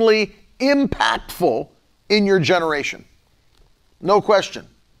extremely impactful in your generation. No question.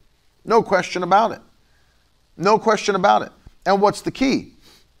 No question about it. No question about it. And what's the key?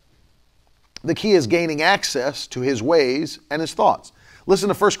 The key is gaining access to His ways and His thoughts. Listen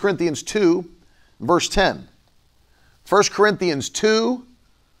to 1 Corinthians 2, verse 10. 1 Corinthians 2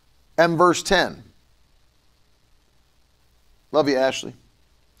 and verse 10. Love you, Ashley.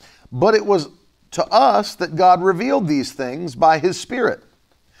 But it was to us that God revealed these things by His Spirit.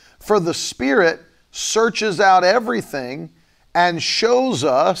 For the Spirit searches out everything and shows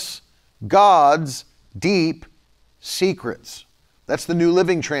us God's deep secrets. That's the New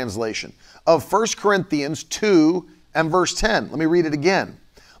Living Translation of 1 Corinthians 2 and verse 10. Let me read it again.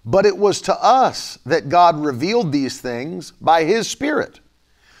 But it was to us that God revealed these things by His Spirit.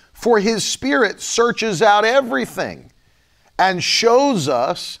 For His Spirit searches out everything and shows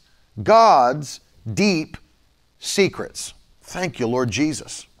us God's deep secrets. Thank you, Lord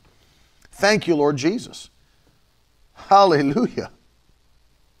Jesus. Thank you, Lord Jesus. Hallelujah.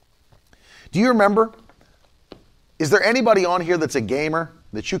 Do you remember? Is there anybody on here that's a gamer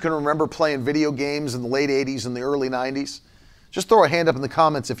that you can remember playing video games in the late 80s and the early 90s? Just throw a hand up in the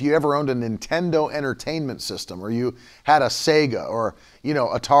comments if you ever owned a Nintendo Entertainment System, or you had a Sega, or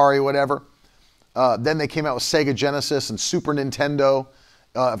Atari, whatever. Then they came out with Sega Genesis and Super Nintendo.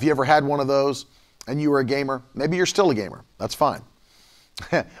 If you ever had one of those and you were a gamer, maybe you're still a gamer. That's fine.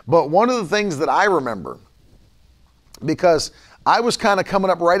 But one of the things that I remember, because I was kind of coming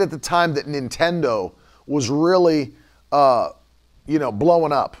up right at the time that Nintendo was really,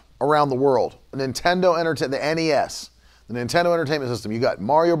 blowing up around the world. The Nintendo Entertainment, the NES, the Nintendo Entertainment System. You got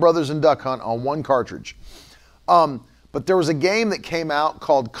Mario Brothers and Duck Hunt on one cartridge. But there was a game that came out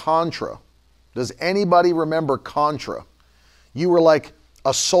called Contra. Does anybody remember Contra? You were like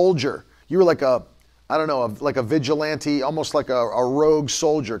a soldier. You were like a vigilante, almost like a rogue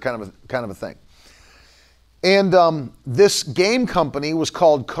soldier kind of a thing. And this game company was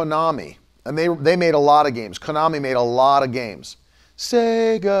called Konami, and they made a lot of games. Konami made a lot of games.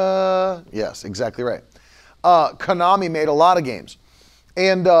 Sega, yes, exactly right. Konami made a lot of games.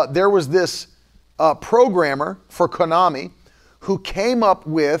 And there was this programmer for Konami who came up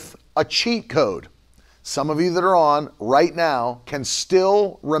with a cheat code. Some of you that are on right now can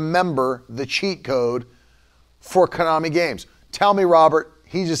still remember the cheat code for Konami games. Tell me, Robert,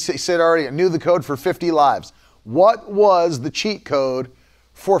 he said already, I knew the code for 50 lives. What was the cheat code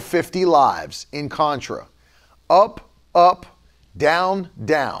for 50 lives in Contra? Up, up, down,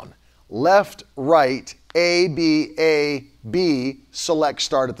 down, left, right, A, B, select,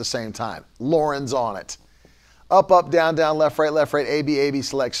 start at the same time. Lauren's on it. Up, up, down, down, left, right, A, B,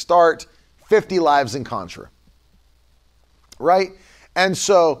 select, start. 50 lives in Contra. Right? And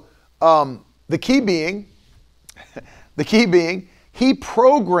so the key being, he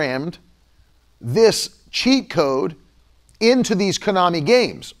programmed this cheat code into these Konami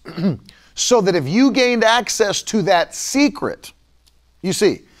games so that if you gained access to that secret, you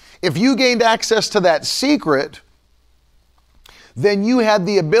see, if you gained access to that secret, then you had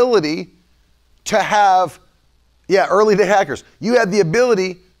the ability to have, early day hackers, you had the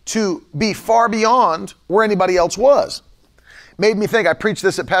ability to be far beyond where anybody else was. Made me think, I preached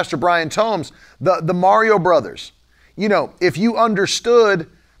this at Pastor Brian Tomes, the Mario Brothers. If you understood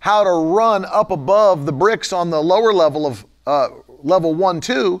how to run up above the bricks on the lower level of level 1,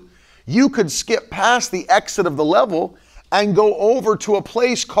 2, you could skip past the exit of the level and go over to a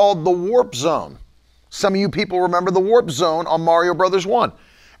place called the Warp Zone. Some of you people remember the Warp Zone on Mario Brothers 1.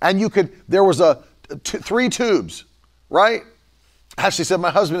 And there was 3 tubes, right? Ashley said my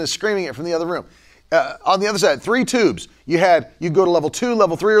husband is screaming it from the other room. On the other side, 3 tubes. You go to level 2,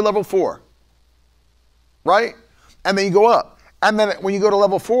 level 3, or level 4. Right? And then you go up. And then when you go to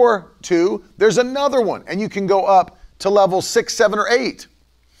level 4, 2, there's another one. And you can go up to level 6, 7, or 8.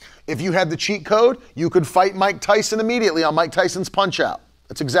 If you had the cheat code, you could fight Mike Tyson immediately on Mike Tyson's Punch-Out.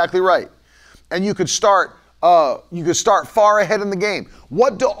 That's exactly right. And you could start far ahead in the game.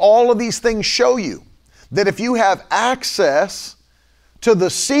 What do all of these things show you? That if you have access to the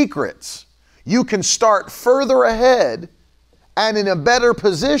secrets, you can start further ahead and in a better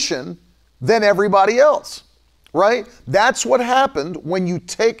position than everybody else, right? That's what happened when you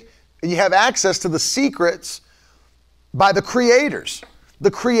take and you have access to the secrets by the creators.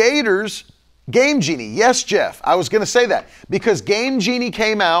 The creators, Game Genie. Yes, Jeff, I was going to say that because Game Genie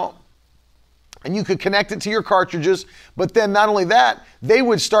came out and you could connect it to your cartridges, but then not only that, they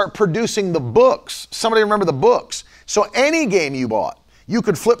would start producing the books. Somebody remember the books? So any game you bought, you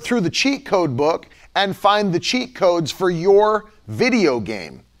could flip through the cheat code book and find the cheat codes for your video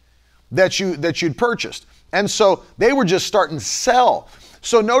game that you'd purchased. And so they were just starting to sell.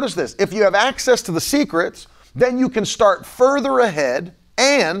 So notice this, if you have access to the secrets, then you can start further ahead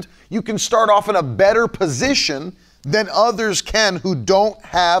and you can start off in a better position than others can who don't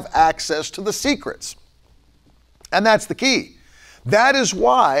have access to the secrets. And that's the key. That is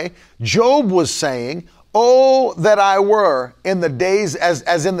why Job was saying, "Oh, that I were in the days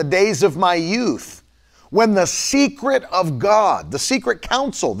as in the days of my youth, when the secret of God, the secret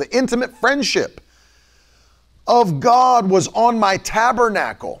counsel, the intimate friendship of God was on my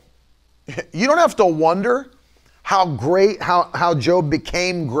tabernacle." You don't have to wonder how great, how Job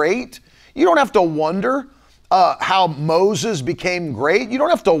became great. You don't have to wonder how Moses became great. You don't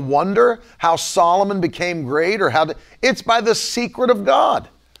have to wonder how Solomon became great or it's by the secret of God,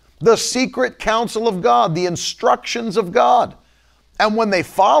 the secret counsel of God, the instructions of God. And when they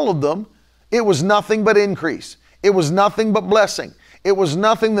followed them, it was nothing but increase. It was nothing but blessing. It was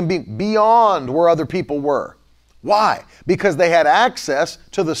nothing than beyond where other people were. Why? Because they had access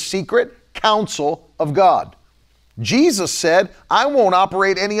to the secret counsel of God. Jesus said, "I won't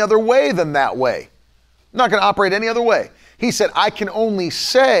operate any other way than that way. I'm not going to operate any other way." He said, "I can only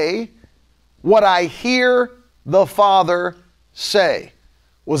say what I hear the Father say."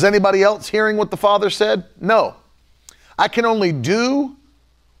 Was anybody else hearing what the Father said? No. "I can only do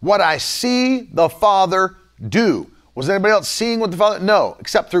what I see the Father do." Was anybody else seeing what the Father? No,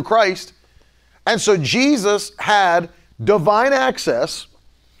 except through Christ. And so Jesus had divine access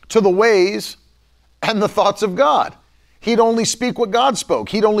to the ways and the thoughts of God. He'd only speak what God spoke.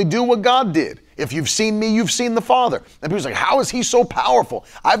 He'd only do what God did. "If you've seen me, you've seen the Father." And people's like, "How is he so powerful?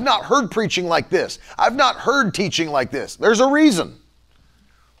 I've not heard preaching like this. I've not heard teaching like this." There's a reason.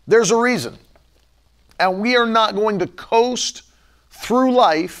 There's a reason. And we are not going to coast through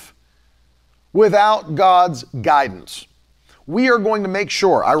life without God's guidance. We are going to make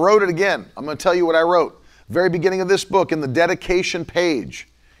sure. I wrote it again. I'm going to tell you what I wrote. Very beginning of this book in the dedication page.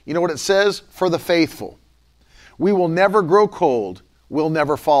 You know what it says? For the faithful. We will never grow cold. We'll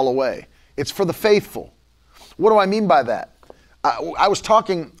never fall away. It's for the faithful. What do I mean by that? I was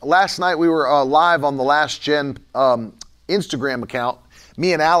talking last night. We were live on the Last Gen Instagram account.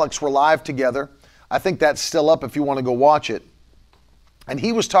 Me and Alex were live together. I think that's still up if you want to go watch it. And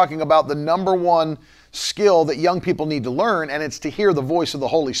he was talking about the number one skill that young people need to learn, and it's to hear the voice of the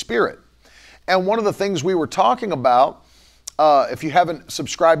Holy Spirit. And one of the things we were talking about, if you haven't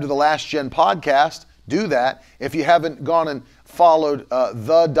subscribed to the Last Gen podcast, do that. If you haven't gone and followed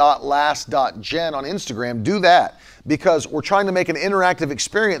the.last.gen on Instagram, do that, because we're trying to make an interactive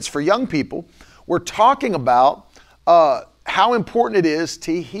experience for young people. We're talking about how important it is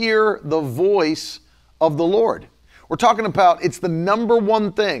to hear the voice of the Lord. We're talking about it's the number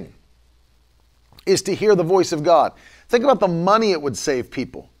one thing is to hear the voice of God. Think about the money it would save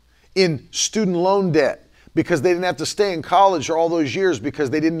people in student loan debt because they didn't have to stay in college for all those years because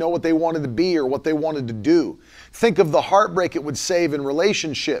they didn't know what they wanted to be or what they wanted to do. Think of the heartbreak it would save in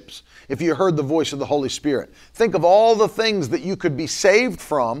relationships if you heard the voice of the Holy Spirit. Think of all the things that you could be saved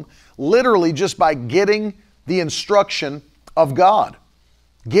from literally just by getting the instruction of God.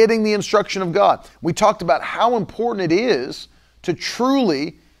 Getting the instruction of God. We talked about how important it is to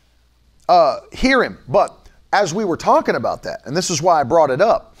truly hear Him. But as we were talking about that, and this is why I brought it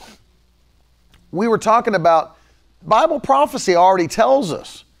up, we were talking about Bible prophecy already tells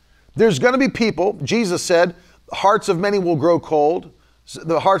us there's going to be people, Jesus said, the hearts of many will grow cold,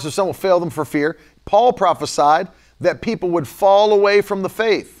 the hearts of some will fail them for fear. Paul prophesied that people would fall away from the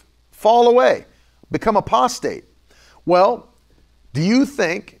faith, fall away, become apostate. Well, do you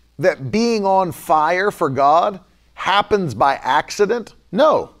think that being on fire for God happens by accident?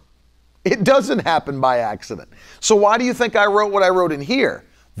 No, it doesn't happen by accident. So why do you think I wrote what I wrote in here?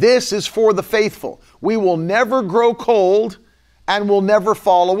 This is for the faithful. We will never grow cold and will never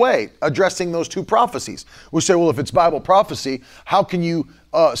fall away, addressing those two prophecies. We say, well, if it's Bible prophecy, how can you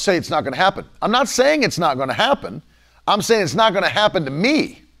say it's not going to happen? I'm not saying it's not going to happen. I'm saying it's not going to happen to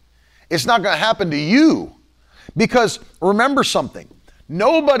me. It's not going to happen to you. Because remember something,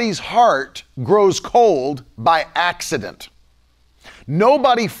 nobody's heart grows cold by accident.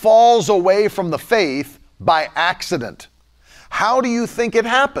 Nobody falls away from the faith by accident. How do you think it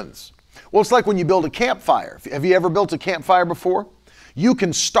happens? Well, it's like when you build a campfire. Have you ever built a campfire before? You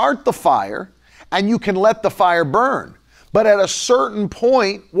can start the fire and you can let the fire burn. But at a certain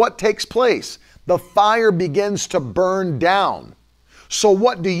point, what takes place? The fire begins to burn down. So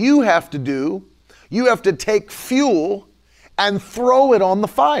what do you have to do? You have to take fuel and throw it on the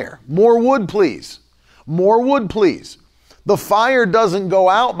fire. More wood, please. More wood, please. The fire doesn't go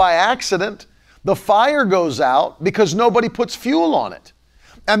out by accident. The fire goes out because nobody puts fuel on it.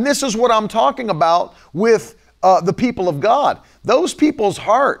 And this is what I'm talking about with the people of God. Those people's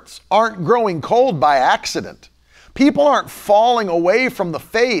hearts aren't growing cold by accident. People aren't falling away from the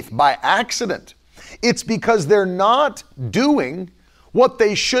faith by accident. It's because they're not doing what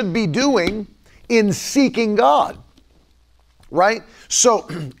they should be doing in seeking God, right? So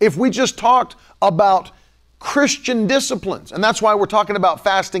if we just talked about Christian disciplines, and that's why we're talking about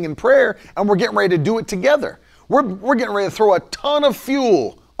fasting and prayer, and we're getting ready to do it together. We're getting ready to throw a ton of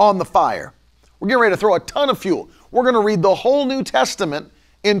fuel on the fire. We're getting ready to throw a ton of fuel. We're going to read the whole New Testament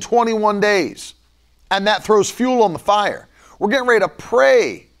in 21 days, and that throws fuel on the fire. We're getting ready to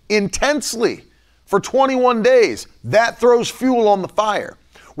pray intensely for 21 days. That throws fuel on the fire.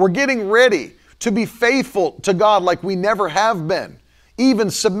 We're getting ready to be faithful to God like we never have been, even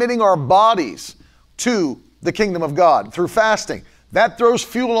submitting our bodies to the kingdom of God through fasting. That throws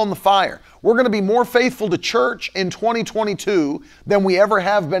fuel on the fire. We're going to be more faithful to church in 2022 than we ever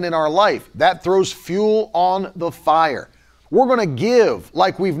have been in our life. That throws fuel on the fire. We're going to give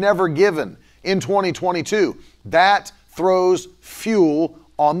like we've never given in 2022. That throws fuel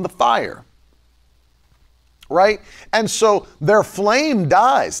on the fire. Right? And so their flame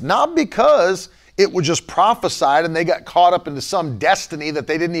dies, not because it was just prophesied and they got caught up into some destiny that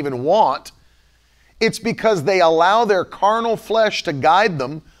they didn't even want. It's because they allow their carnal flesh to guide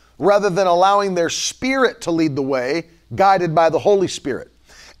them rather than allowing their spirit to lead the way, guided by the Holy Spirit.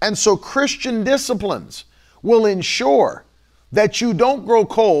 And so Christian disciplines will ensure that you don't grow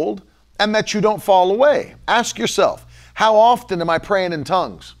cold and that you don't fall away. Ask yourself, how often am I praying in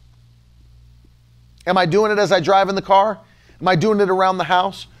tongues? Am I doing it as I drive in the car? Am I doing it around the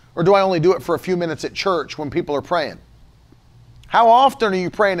house? Or do I only do it for a few minutes at church when people are praying? How often are you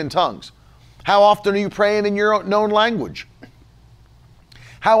praying in tongues? How often are you praying in your known language?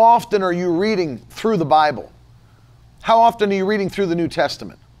 How often are you reading through the Bible? How often are you reading through the New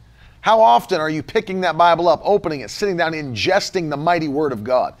Testament? How often are you picking that Bible up, opening it, sitting down, ingesting the mighty Word of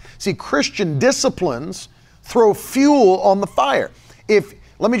God? See, Christian disciplines throw fuel on the fire.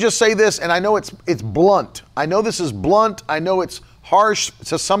 Let me just say this, and I know it's blunt. I know this is blunt. I know it's harsh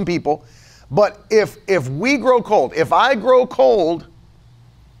to some people. But if we grow cold, if I grow cold,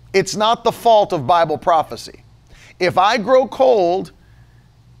 it's not the fault of Bible prophecy. If I grow cold,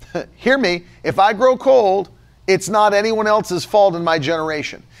 hear me, if I grow cold, it's not anyone else's fault in my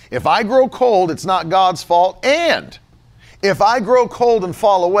generation. If I grow cold, it's not God's fault. And if I grow cold and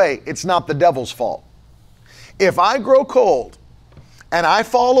fall away, it's not the devil's fault. If I grow cold and I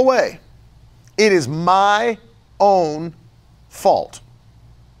fall away, it is my own fault.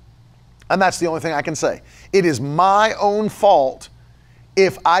 And that's the only thing I can say. It is my own fault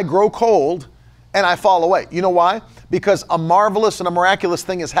if I grow cold and I fall away. You know why? Because a marvelous and a miraculous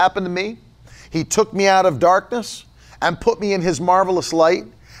thing has happened to me. He took me out of darkness and put me in His marvelous light.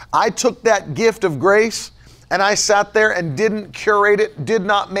 I took that gift of grace and I sat there and didn't curate it, did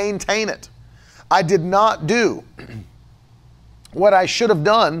not maintain it. I did not do what I should have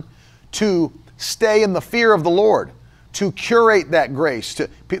done to stay in the fear of the Lord, to curate that grace.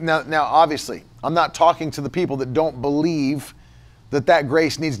 Now, obviously, I'm not talking to the people that don't believe that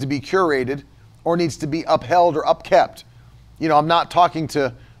grace needs to be curated or needs to be upheld or upkept. I'm not talking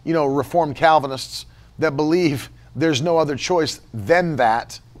to, Reformed Calvinists that believe there's no other choice than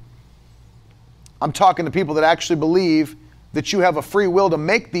that. I'm talking to people that actually believe that you have a free will to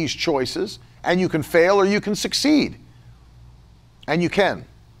make these choices and you can fail or you can succeed. And you can.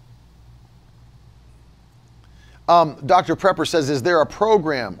 Dr. Prepper says, is there a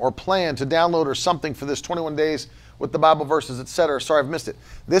program or plan to download or something for this 21 days with the Bible verses, etc.? Sorry, I've missed it.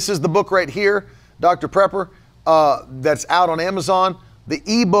 This is the book right here, Dr. Prepper, that's out on Amazon. The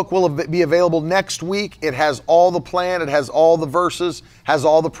ebook will be available next week. It has all the plan. It has all the verses, has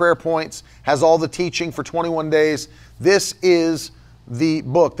all the prayer points, has all the teaching for 21 days. This is the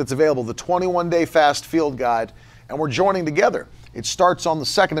book that's available, the 21-day fast field guide. And we're joining together. It starts on the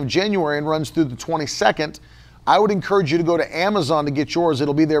 2nd of January and runs through the 22nd. I would encourage you to go to Amazon to get yours.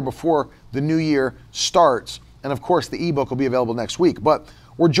 It'll be there before the new year starts. And of course, the ebook will be available next week. But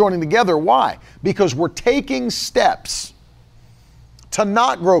we're joining together. Why? Because we're taking steps to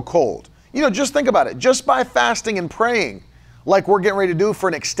not grow cold. Just think about it. Just by fasting and praying, like we're getting ready to do for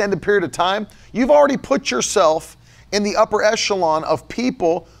an extended period of time, you've already put yourself in the upper echelon of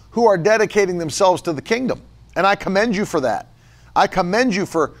people who are dedicating themselves to the kingdom. And I commend you for that. I commend you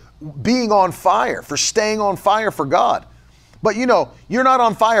for being on fire, for staying on fire for God. But you know, you're not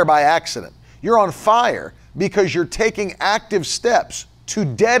on fire by accident. You're on fire because you're taking active steps to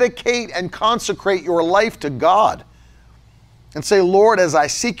dedicate and consecrate your life to God. And say, Lord, as I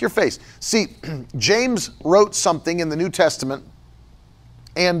seek your face. See, James wrote something in the New Testament,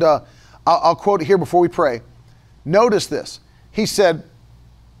 and I'll quote it here before we pray. Notice this. He said,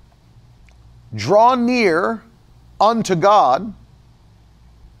 draw near unto God,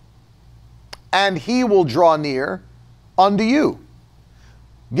 and he will draw near unto you.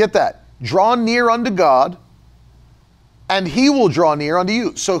 Get that? Draw near unto God, and he will draw near unto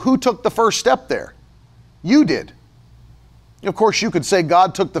you. So who took the first step there? You did. Of course, you could say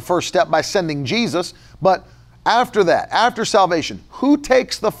God took the first step by sending Jesus, but after that, after salvation, who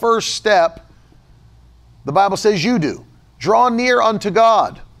takes the first step? The Bible says you do. Draw near unto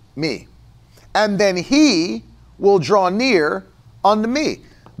God, me, and then he will draw near unto me.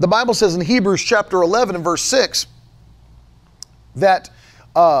 The Bible says in Hebrews chapter 11 and verse 6 that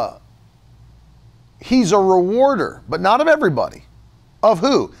he's a rewarder, but not of everybody. Of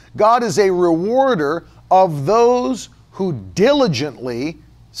who? God is a rewarder of those who diligently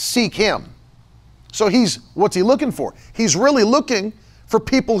seek him. So what's he looking for? He's really looking for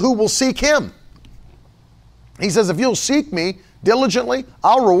people who will seek him. He says, if you'll seek me diligently,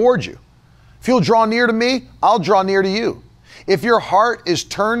 I'll reward you. If you'll draw near to me, I'll draw near to you. If your heart is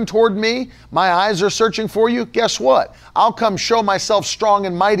turned toward me, my eyes are searching for you, guess what? I'll come show myself strong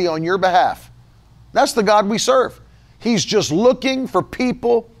and mighty on your behalf. That's the God we serve. He's just looking for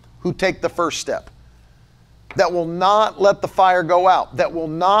people who take the first step, that will not let the fire go out, that will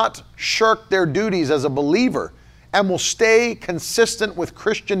not shirk their duties as a believer, and will stay consistent with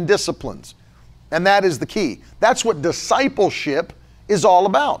Christian disciplines. And that is the key. That's what discipleship is all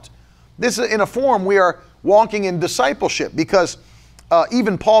about. This is, in a form, we are walking in discipleship, because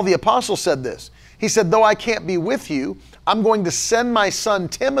even Paul the Apostle said this. He said, though I can't be with you, I'm going to send my son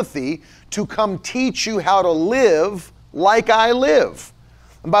Timothy to come teach you how to live like I live.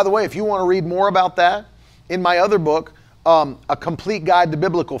 And by the way, if you want to read more about that, in my other book, A Complete Guide to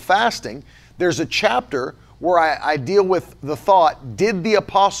Biblical Fasting, there's a chapter where I deal with the thought, did the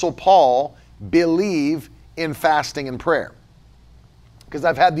Apostle Paul believe in fasting and prayer? Because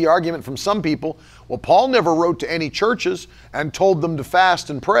I've had the argument from some people, well, Paul never wrote to any churches and told them to fast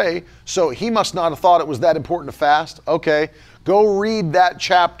and pray, so he must not have thought it was that important to fast. Okay, go read that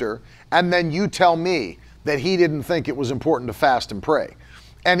chapter, and then you tell me that he didn't think it was important to fast and pray.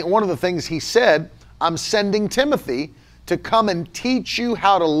 And one of the things he said, I'm sending Timothy to come and teach you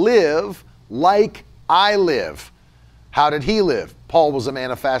how to live like I live. How did he live? Paul was a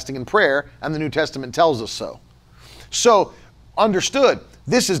man of fasting and prayer, and the New Testament tells us so. So, understood,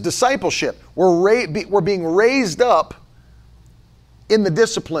 this is discipleship. We're being raised up in the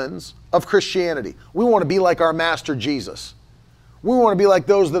disciplines of Christianity. We want to be like our Master Jesus. We want to be like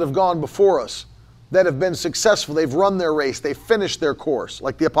those that have gone before us, that have been successful. They've run their race. They've finished their course,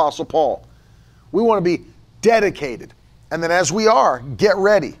 like the Apostle Paul. We want to be dedicated. And then as we are, get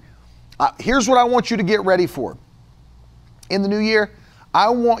ready. Here's what I want you to get ready for. In the new year, I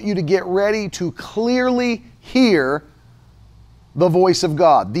want you to get ready to clearly hear the voice of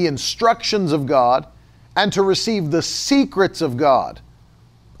God, the instructions of God, and to receive the secrets of God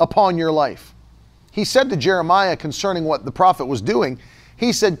upon your life. He said to Jeremiah concerning what the prophet was doing,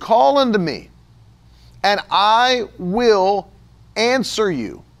 he said, call unto me, and I will answer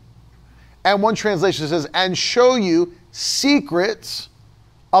you. And one translation says, and show you secrets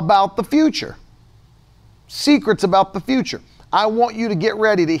about the future. Secrets about the future. I want you to get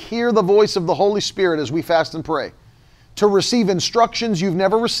ready to hear the voice of the Holy Spirit as we fast and pray, to receive instructions you've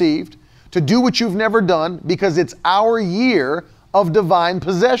never received, to do what you've never done, because it's our year of divine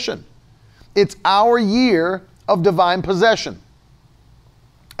possession. It's our year of divine possession.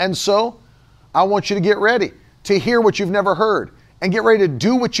 And so, I want you to get ready to hear what you've never heard, and get ready to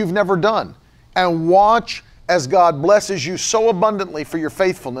do what you've never done, and watch as God blesses you so abundantly for your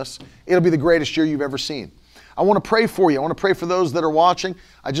faithfulness. It'll be the greatest year you've ever seen. I want to pray for you. I want to pray for those that are watching.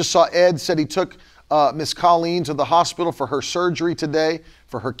 I just saw Ed said he took Miss Colleen to the hospital for her surgery today,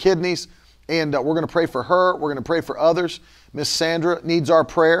 for her kidneys, and we're going to pray for her. We're going to pray for others. Miss Sandra needs our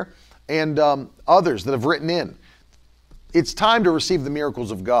prayer, and others that have written in. It's time to receive the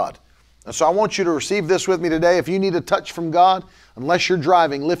miracles of God. And so I want you to receive this with me today. If you need a touch from God, unless you're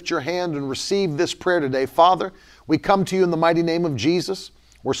driving, lift your hand and receive this prayer today. Father, we come to you in the mighty name of Jesus.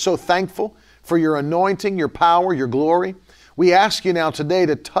 We're so thankful for your anointing, your power, your glory. We ask you now today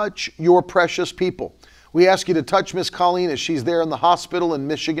to touch your precious people. We ask you to touch Miss Colleen as she's there in the hospital in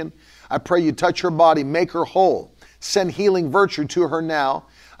Michigan. I pray you touch her body, make her whole. Send healing virtue to her now.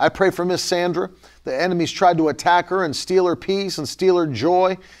 I pray for Miss Sandra. The enemy's tried to attack her and steal her peace and steal her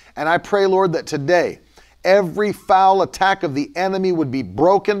joy. And I pray, Lord, that today every foul attack of the enemy would be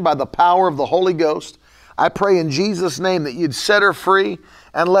broken by the power of the Holy Ghost. I pray in Jesus' name that you'd set her free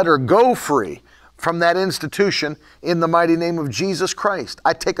and let her go free from that institution in the mighty name of Jesus Christ.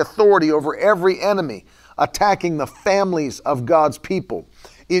 I take authority over every enemy attacking the families of God's people.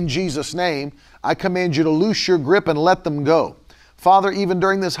 In Jesus' name, I command you to loose your grip and let them go. Father, even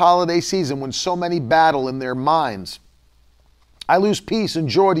during this holiday season when so many battle in their minds, I lose peace and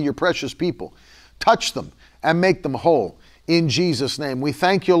joy to your precious people. Touch them and make them whole. In Jesus' name, we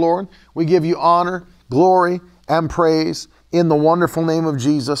thank you, Lord. We give you honor, glory, and praise in the wonderful name of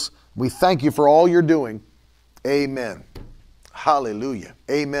Jesus. We thank you for all you're doing. Amen. Hallelujah.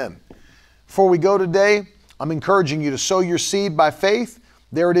 Amen. Before we go today, I'm encouraging you to sow your seed by faith.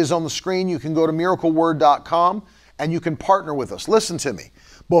 There it is on the screen. You can go to miracleword.com and you can partner with us. Listen to me.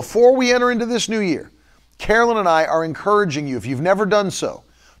 Before we enter into this new year, Carolyn and I are encouraging you, if you've never done so,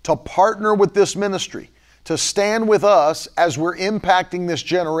 to partner with this ministry, to stand with us as we're impacting this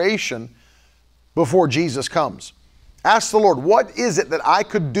generation before Jesus comes. Ask the Lord, what is it that I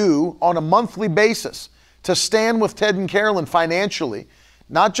could do on a monthly basis to stand with Ted and Carolyn financially,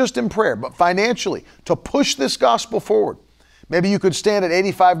 not just in prayer, but financially, to push this gospel forward? Maybe you could stand at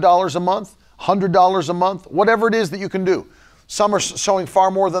 $85 a month, $100 a month, whatever it is that you can do. Some are sowing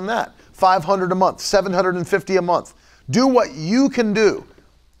far more than that, $500 a month, $750 a month. Do what you can do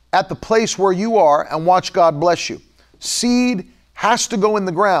at the place where you are and watch God bless you. Seed has to go in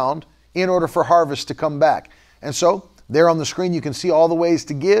the ground in order for harvest to come back. And so there on the screen, you can see all the ways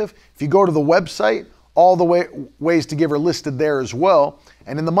to give. If you go to the website, all the ways to give are listed there as well.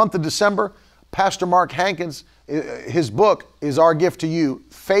 And in the month of December, Pastor Mark Hankins, his book is our gift to you.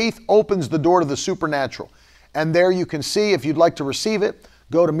 Faith opens the door to the supernatural. And there you can see, if you'd like to receive it,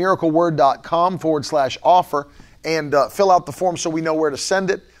 go to miracleword.com/offer and fill out the form so we know where to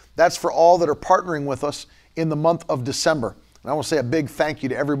send it. That's for all that are partnering with us in the month of December. And I want to say a big thank you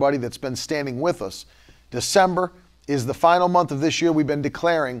to everybody that's been standing with us. December is the final month of this year we've been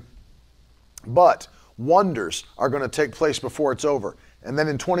declaring, but wonders are going to take place before it's over. And then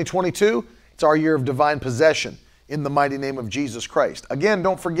in 2022, it's our year of divine possession in the mighty name of Jesus Christ. Again,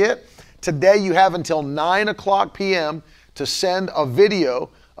 don't forget, today you have until 9:00 p.m. to send a video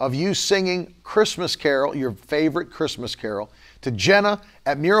of you singing Christmas Carol, your favorite Christmas Carol, to Jenna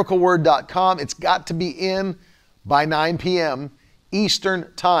at miracleword.com. It's got to be in by 9 p.m.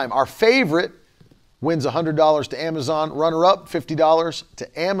 Eastern Time. Our favorite wins $100 to Amazon. Runner-up, $50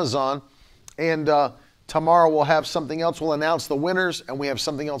 to Amazon. And tomorrow we'll have something else. We'll announce the winners, and we have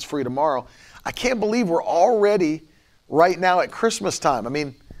something else for you tomorrow. I can't believe we're already right now at Christmas time. I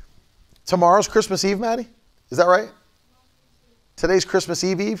mean, tomorrow's Christmas Eve, Maddie? Is that right? Today's Christmas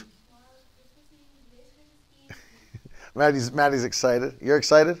Eve? Maddie's excited. You're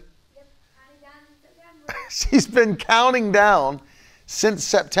excited? Yep, counting down in September. She's been counting down since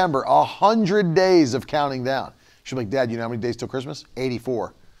September, 100 days of counting down. She'll be like, Dad, you know how many days till Christmas?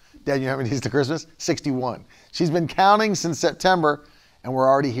 84. Dad, you know how many days till Christmas? 61. She's been counting since September, and we're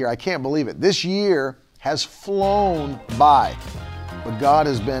already here. I can't believe it. This year has flown by, but God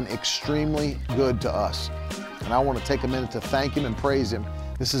has been extremely good to us. And I want to take a minute to thank Him and praise Him.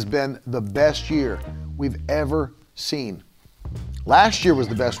 This has been the best year we've ever seen. Last year was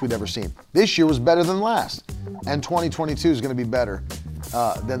the best we'd ever seen. This year was better than last. And 2022 is going to be better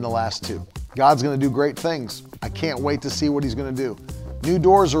than the last two. God's going to do great things. I can't wait to see what He's going to do. New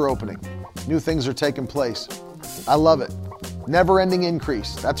doors are opening. New things are taking place. I love it. Never-ending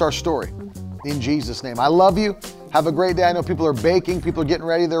increase. That's our story. In Jesus' name. I love you. Have a great day. I know people are baking. People are getting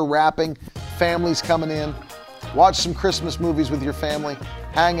ready. They're wrapping. Families coming in. Watch some Christmas movies with your family.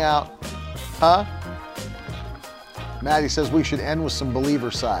 Hang out. Huh? Maddie says we should end with some believer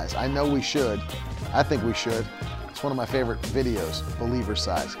size. I know we should. I think we should. It's one of my favorite videos, believer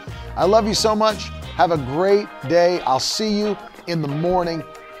size. I love you so much. Have a great day. I'll see you in the morning.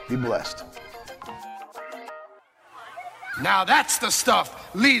 Be blessed. Now that's the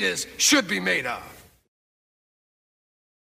stuff leaders should be made of.